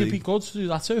not. Joe, you'd be good to do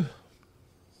that too.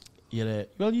 Yeah,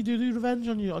 well, you do revenge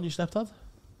on your stepdad.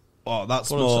 Oh, that's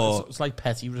more... It's like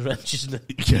petty revenge, isn't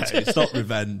it? Yeah, it's not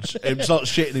revenge. It's not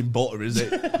shitting in butter, is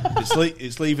it?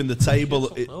 It's leaving the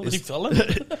table...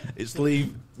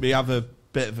 We have a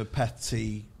bit of a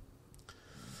petty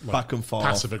back and forth.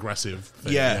 Passive-aggressive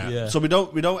thing. Yeah. So we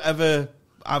don't ever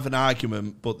have an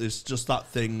argument, but there's just that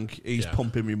thing, he's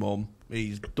pumping my mum,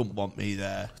 he don't want me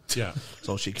there. Yeah.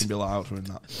 So she can be louder in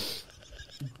that.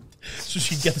 So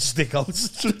she can get the stick out.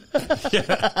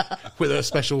 With a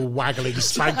special waggling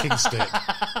spanking stick.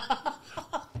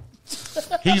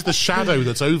 He's the shadow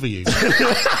that's over you.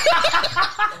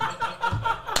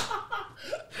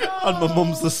 And my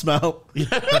mum's the smell. Yeah.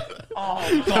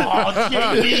 Oh, God.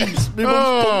 My mum's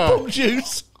pump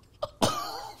juice.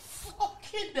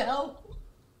 Fucking hell.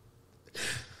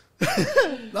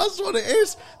 That's what it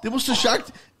is. They must have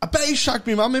shagged. I bet he shagged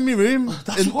me mum in my room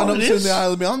when I was in the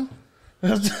Isle of Man.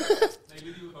 Maybe they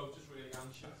were both just really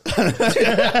anxious.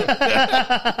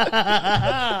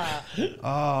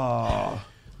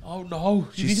 Oh no!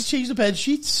 You need to change the bed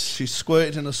sheets. She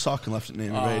squirted in a sock and left it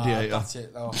near the radiator. That's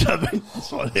it. Though.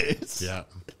 That's what it is. Yeah.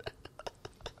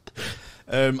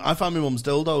 I found my mum's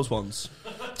dildos once.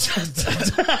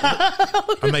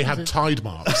 And they had Tide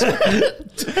marks.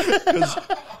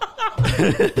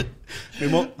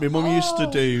 My mum used to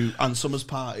do Ann Summers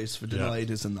parties for dinner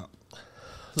ladies and that.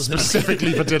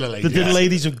 Specifically for dinner ladies. The dinner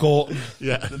ladies of Gorton.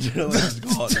 Yeah. The dinner ladies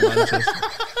got in Manchester.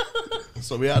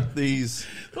 So we had these.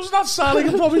 Doesn't that sound like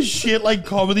a probably shit like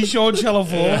comedy show on Channel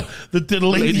 4? Yeah. The dinner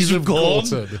ladies of Gorton.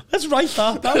 Gorton. Let's write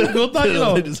that. That was good, that, you Dinner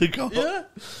know. ladies of Gorton. Yeah.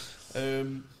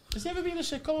 Um, Has there ever been a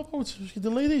sitcom about the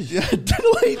ladies? Yeah,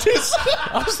 dinner ladies.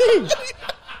 Has there?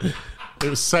 It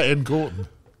was set in Gorton.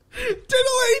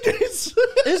 Dinner ladies.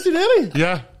 Is there really?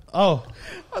 Yeah. Oh.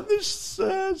 And this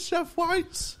Chef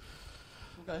White's.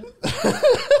 Okay.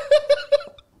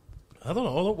 I don't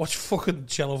know. I don't watch fucking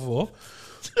Channel 4.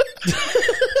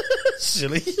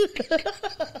 Silly.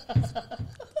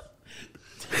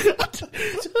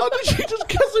 How did she just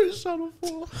guess it was Channel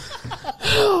 4?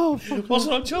 Oh, fuck. What's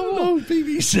it on Channel 4? No,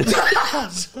 BBC.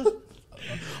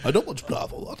 I don't watch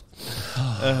Bravo, lad.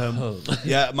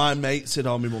 Yeah, my mates had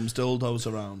all my mum's dildos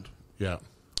around Yeah.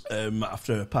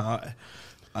 after a party.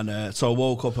 And so I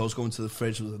woke up, I was going to the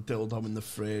fridge, there was a dildo in the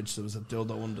fridge, there was a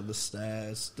dildo under the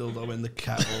stairs, dildo in the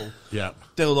kettle, Yeah.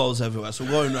 dildos everywhere. So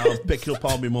going around picking up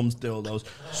all my mum's dildos.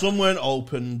 Some weren't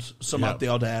opened, some had the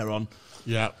odd hair on.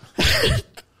 Yeah.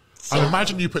 I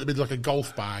imagine you put them in like a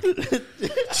golf bag. Like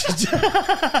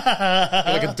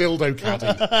a dildo caddy.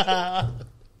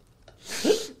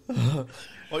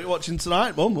 What are you watching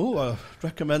tonight, Mum? Oh, I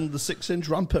recommend the 6-inch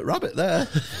rampant rabbit there.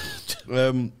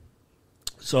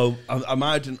 So I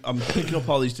imagine I'm picking up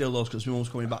all these dildos because my mum's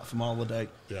coming back from holiday.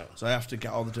 Yeah. So I have to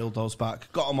get all the dildos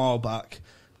back. Got them all back.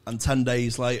 And 10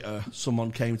 days later,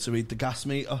 someone came to read the gas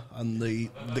meter and the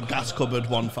gas cupboard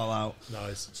one fell out.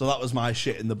 Nice. So that was my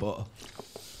shit in the butter.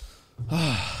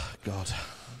 Ah, God.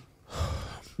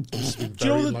 Do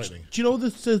you know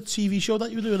the TV show that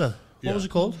you were doing then? What was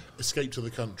it called? Escape to the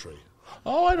Country.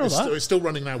 Oh, I know that. It's still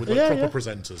running now with like proper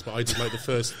presenters, but I did like the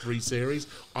first 3 series.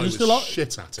 I was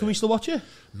shit at it. Can we still watch it?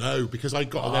 No, because I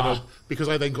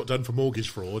then got done for mortgage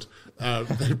fraud.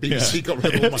 The BBC got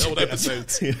rid of all my old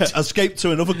episodes. Escape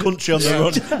to another country on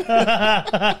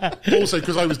the run. Also,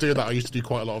 because I was doing that, I used to do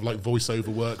quite a lot of like voiceover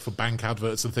work for bank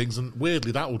adverts and things, and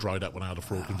weirdly that all dried up when I had a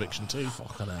fraud conviction too.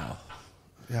 Fucking hell.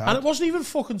 Yeah. And it wasn't even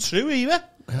fucking true either.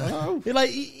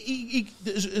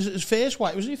 His first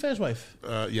wife, was he first wife?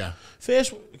 Yeah.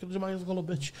 First, because the man's called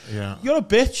a bitch. Yeah. You're a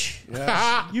bitch.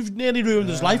 Yes. You've nearly ruined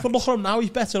his life, but look at him now, he's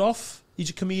better off. He's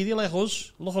a comedian like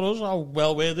us. Look at us, how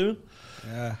well we're doing.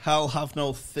 Yeah. Hell have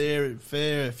no fury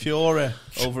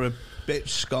over a bitch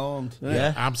scorned.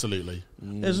 Yeah. Absolutely.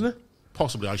 Isn't it?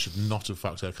 Possibly I should not have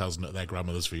fucked her cousin at their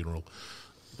grandmother's funeral.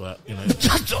 But, you know.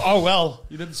 Oh, well.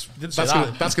 You didn't say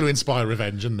that. That's going to inspire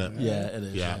revenge, isn't it? Yeah, it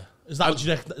is. Yeah. Is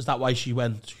that why she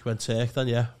went Turk then,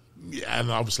 yeah? Yeah,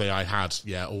 and obviously I had,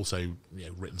 also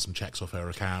written some checks off her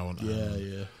account.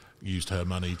 Yeah. Used her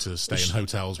money to stay in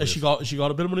hotels. Has she got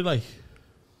a bit of money, like?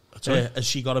 Sorry? Has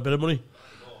she got a bit of money?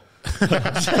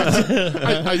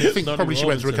 I think probably she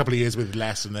went through a couple of years with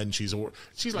less, and then she's like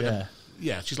she's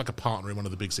like a partner in one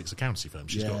of the big 6 accountancy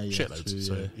firms. She's got shitloads. True,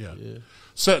 so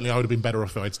certainly I would have been better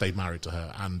off if I'd stayed married to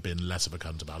her and been less of a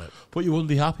cunt about it. But you wouldn't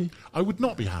be happy. I would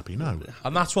not be happy. No.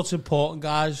 And that's what's important,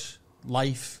 guys.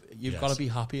 Life. You've got to be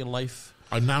happy in life.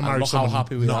 I'm now married to someone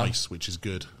happy nice, which is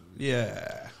good.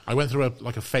 Yeah. I went through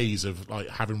a phase of like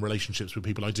having relationships with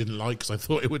people I didn't like because I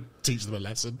thought it would teach them a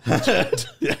lesson.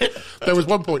 There was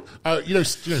one point, you know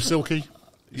Silky.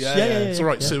 Yeah. It's all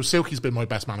right. So Silky's been my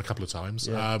best man a couple of times,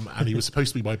 and he was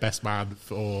supposed to be my best man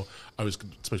I was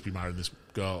supposed to be marrying this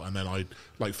girl, and then I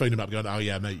like phoned him up going, "Oh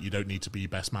yeah, mate, you don't need to be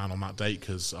best man on that date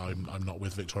because I'm not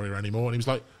with Victoria anymore." And he was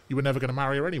like, "You were never going to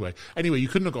marry her anyway. Anyway, you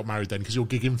couldn't have got married then because you're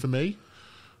gigging for me."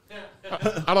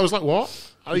 And I was like,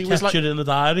 "What?" And he was like, it in the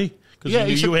diary.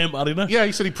 Because you ain't married her. Yeah,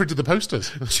 he said he printed the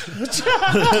posters.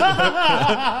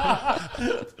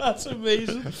 That's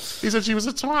amazing. He said she was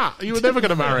a twat. You were never going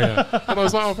to marry her. And I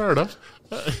was like, oh, fair enough.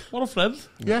 What a friend.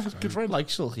 Yeah, good friend.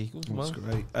 Like Silky. That's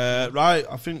great. Right,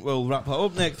 I think we'll wrap that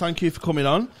up. Nick, thank you for coming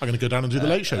on. I'm going to go down and do the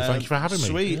Late Show. Thank you for having me.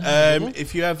 Sweet.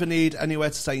 If you ever need anywhere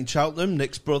to stay in Cheltenham,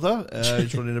 Nick's brother,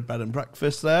 he's running a bed and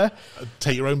breakfast there.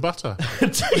 Take your own butter.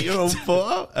 Take your own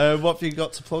butter. What have you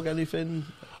got to plug? Anything?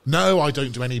 No, I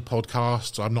don't do any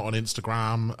podcasts. I'm not on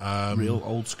Instagram. Real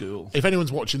old school. If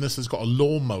anyone's watching this that's got a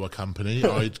lawnmower company,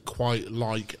 I'd quite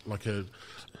like a.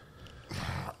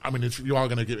 I mean, if you are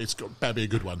going to get, better be a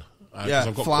good one. Yeah,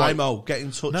 I've got Flymo, get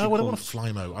in touch. No, with I don't want a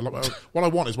cunts. Flymo. What I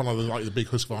want is one of the big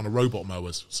Husqvarna robot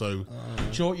mowers. So, Do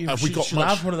you know what you Have we got should much-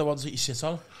 have one of the ones that you sit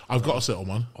on? I've got to sit on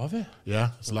one. Have you?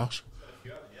 Yeah, it's lush.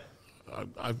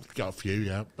 I've got a few,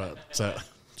 yeah, but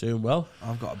Doing well.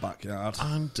 I've got a backyard.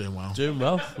 I'm doing well. Doing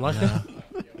well. Like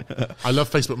it. I love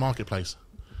Facebook Marketplace.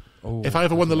 Oh, If I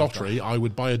ever won the lottery, I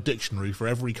would buy a dictionary for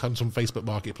every cunt on Facebook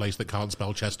Marketplace that can't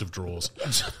spell chest of drawers.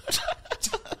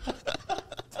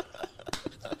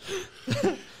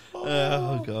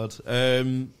 Oh God!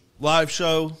 Live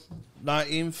show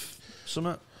 19th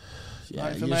summit.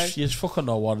 yeah, for me. you fucking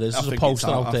know what it is. I There's a think poster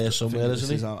it's out there after- somewhere, I think this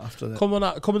isn't is he? out after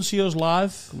that. Come and see us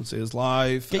live. Come and see us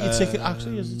live. Get your ticket.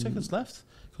 Actually, is the tickets left?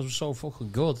 Because we're so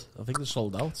fucking good. I think they're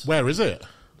sold out. Where is it?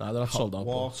 No, they're not sold out.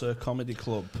 but Water Comedy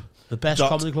Club. The best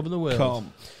comedy club in the world.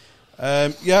 Com.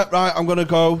 Yeah, right. I'm gonna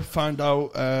go find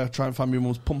out. Try and find my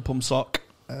mum's pum pum sock.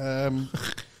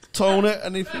 Tone it.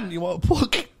 Anything you want to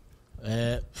plug?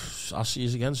 I'll see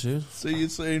you again soon. See you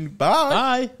soon. Bye.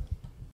 Bye.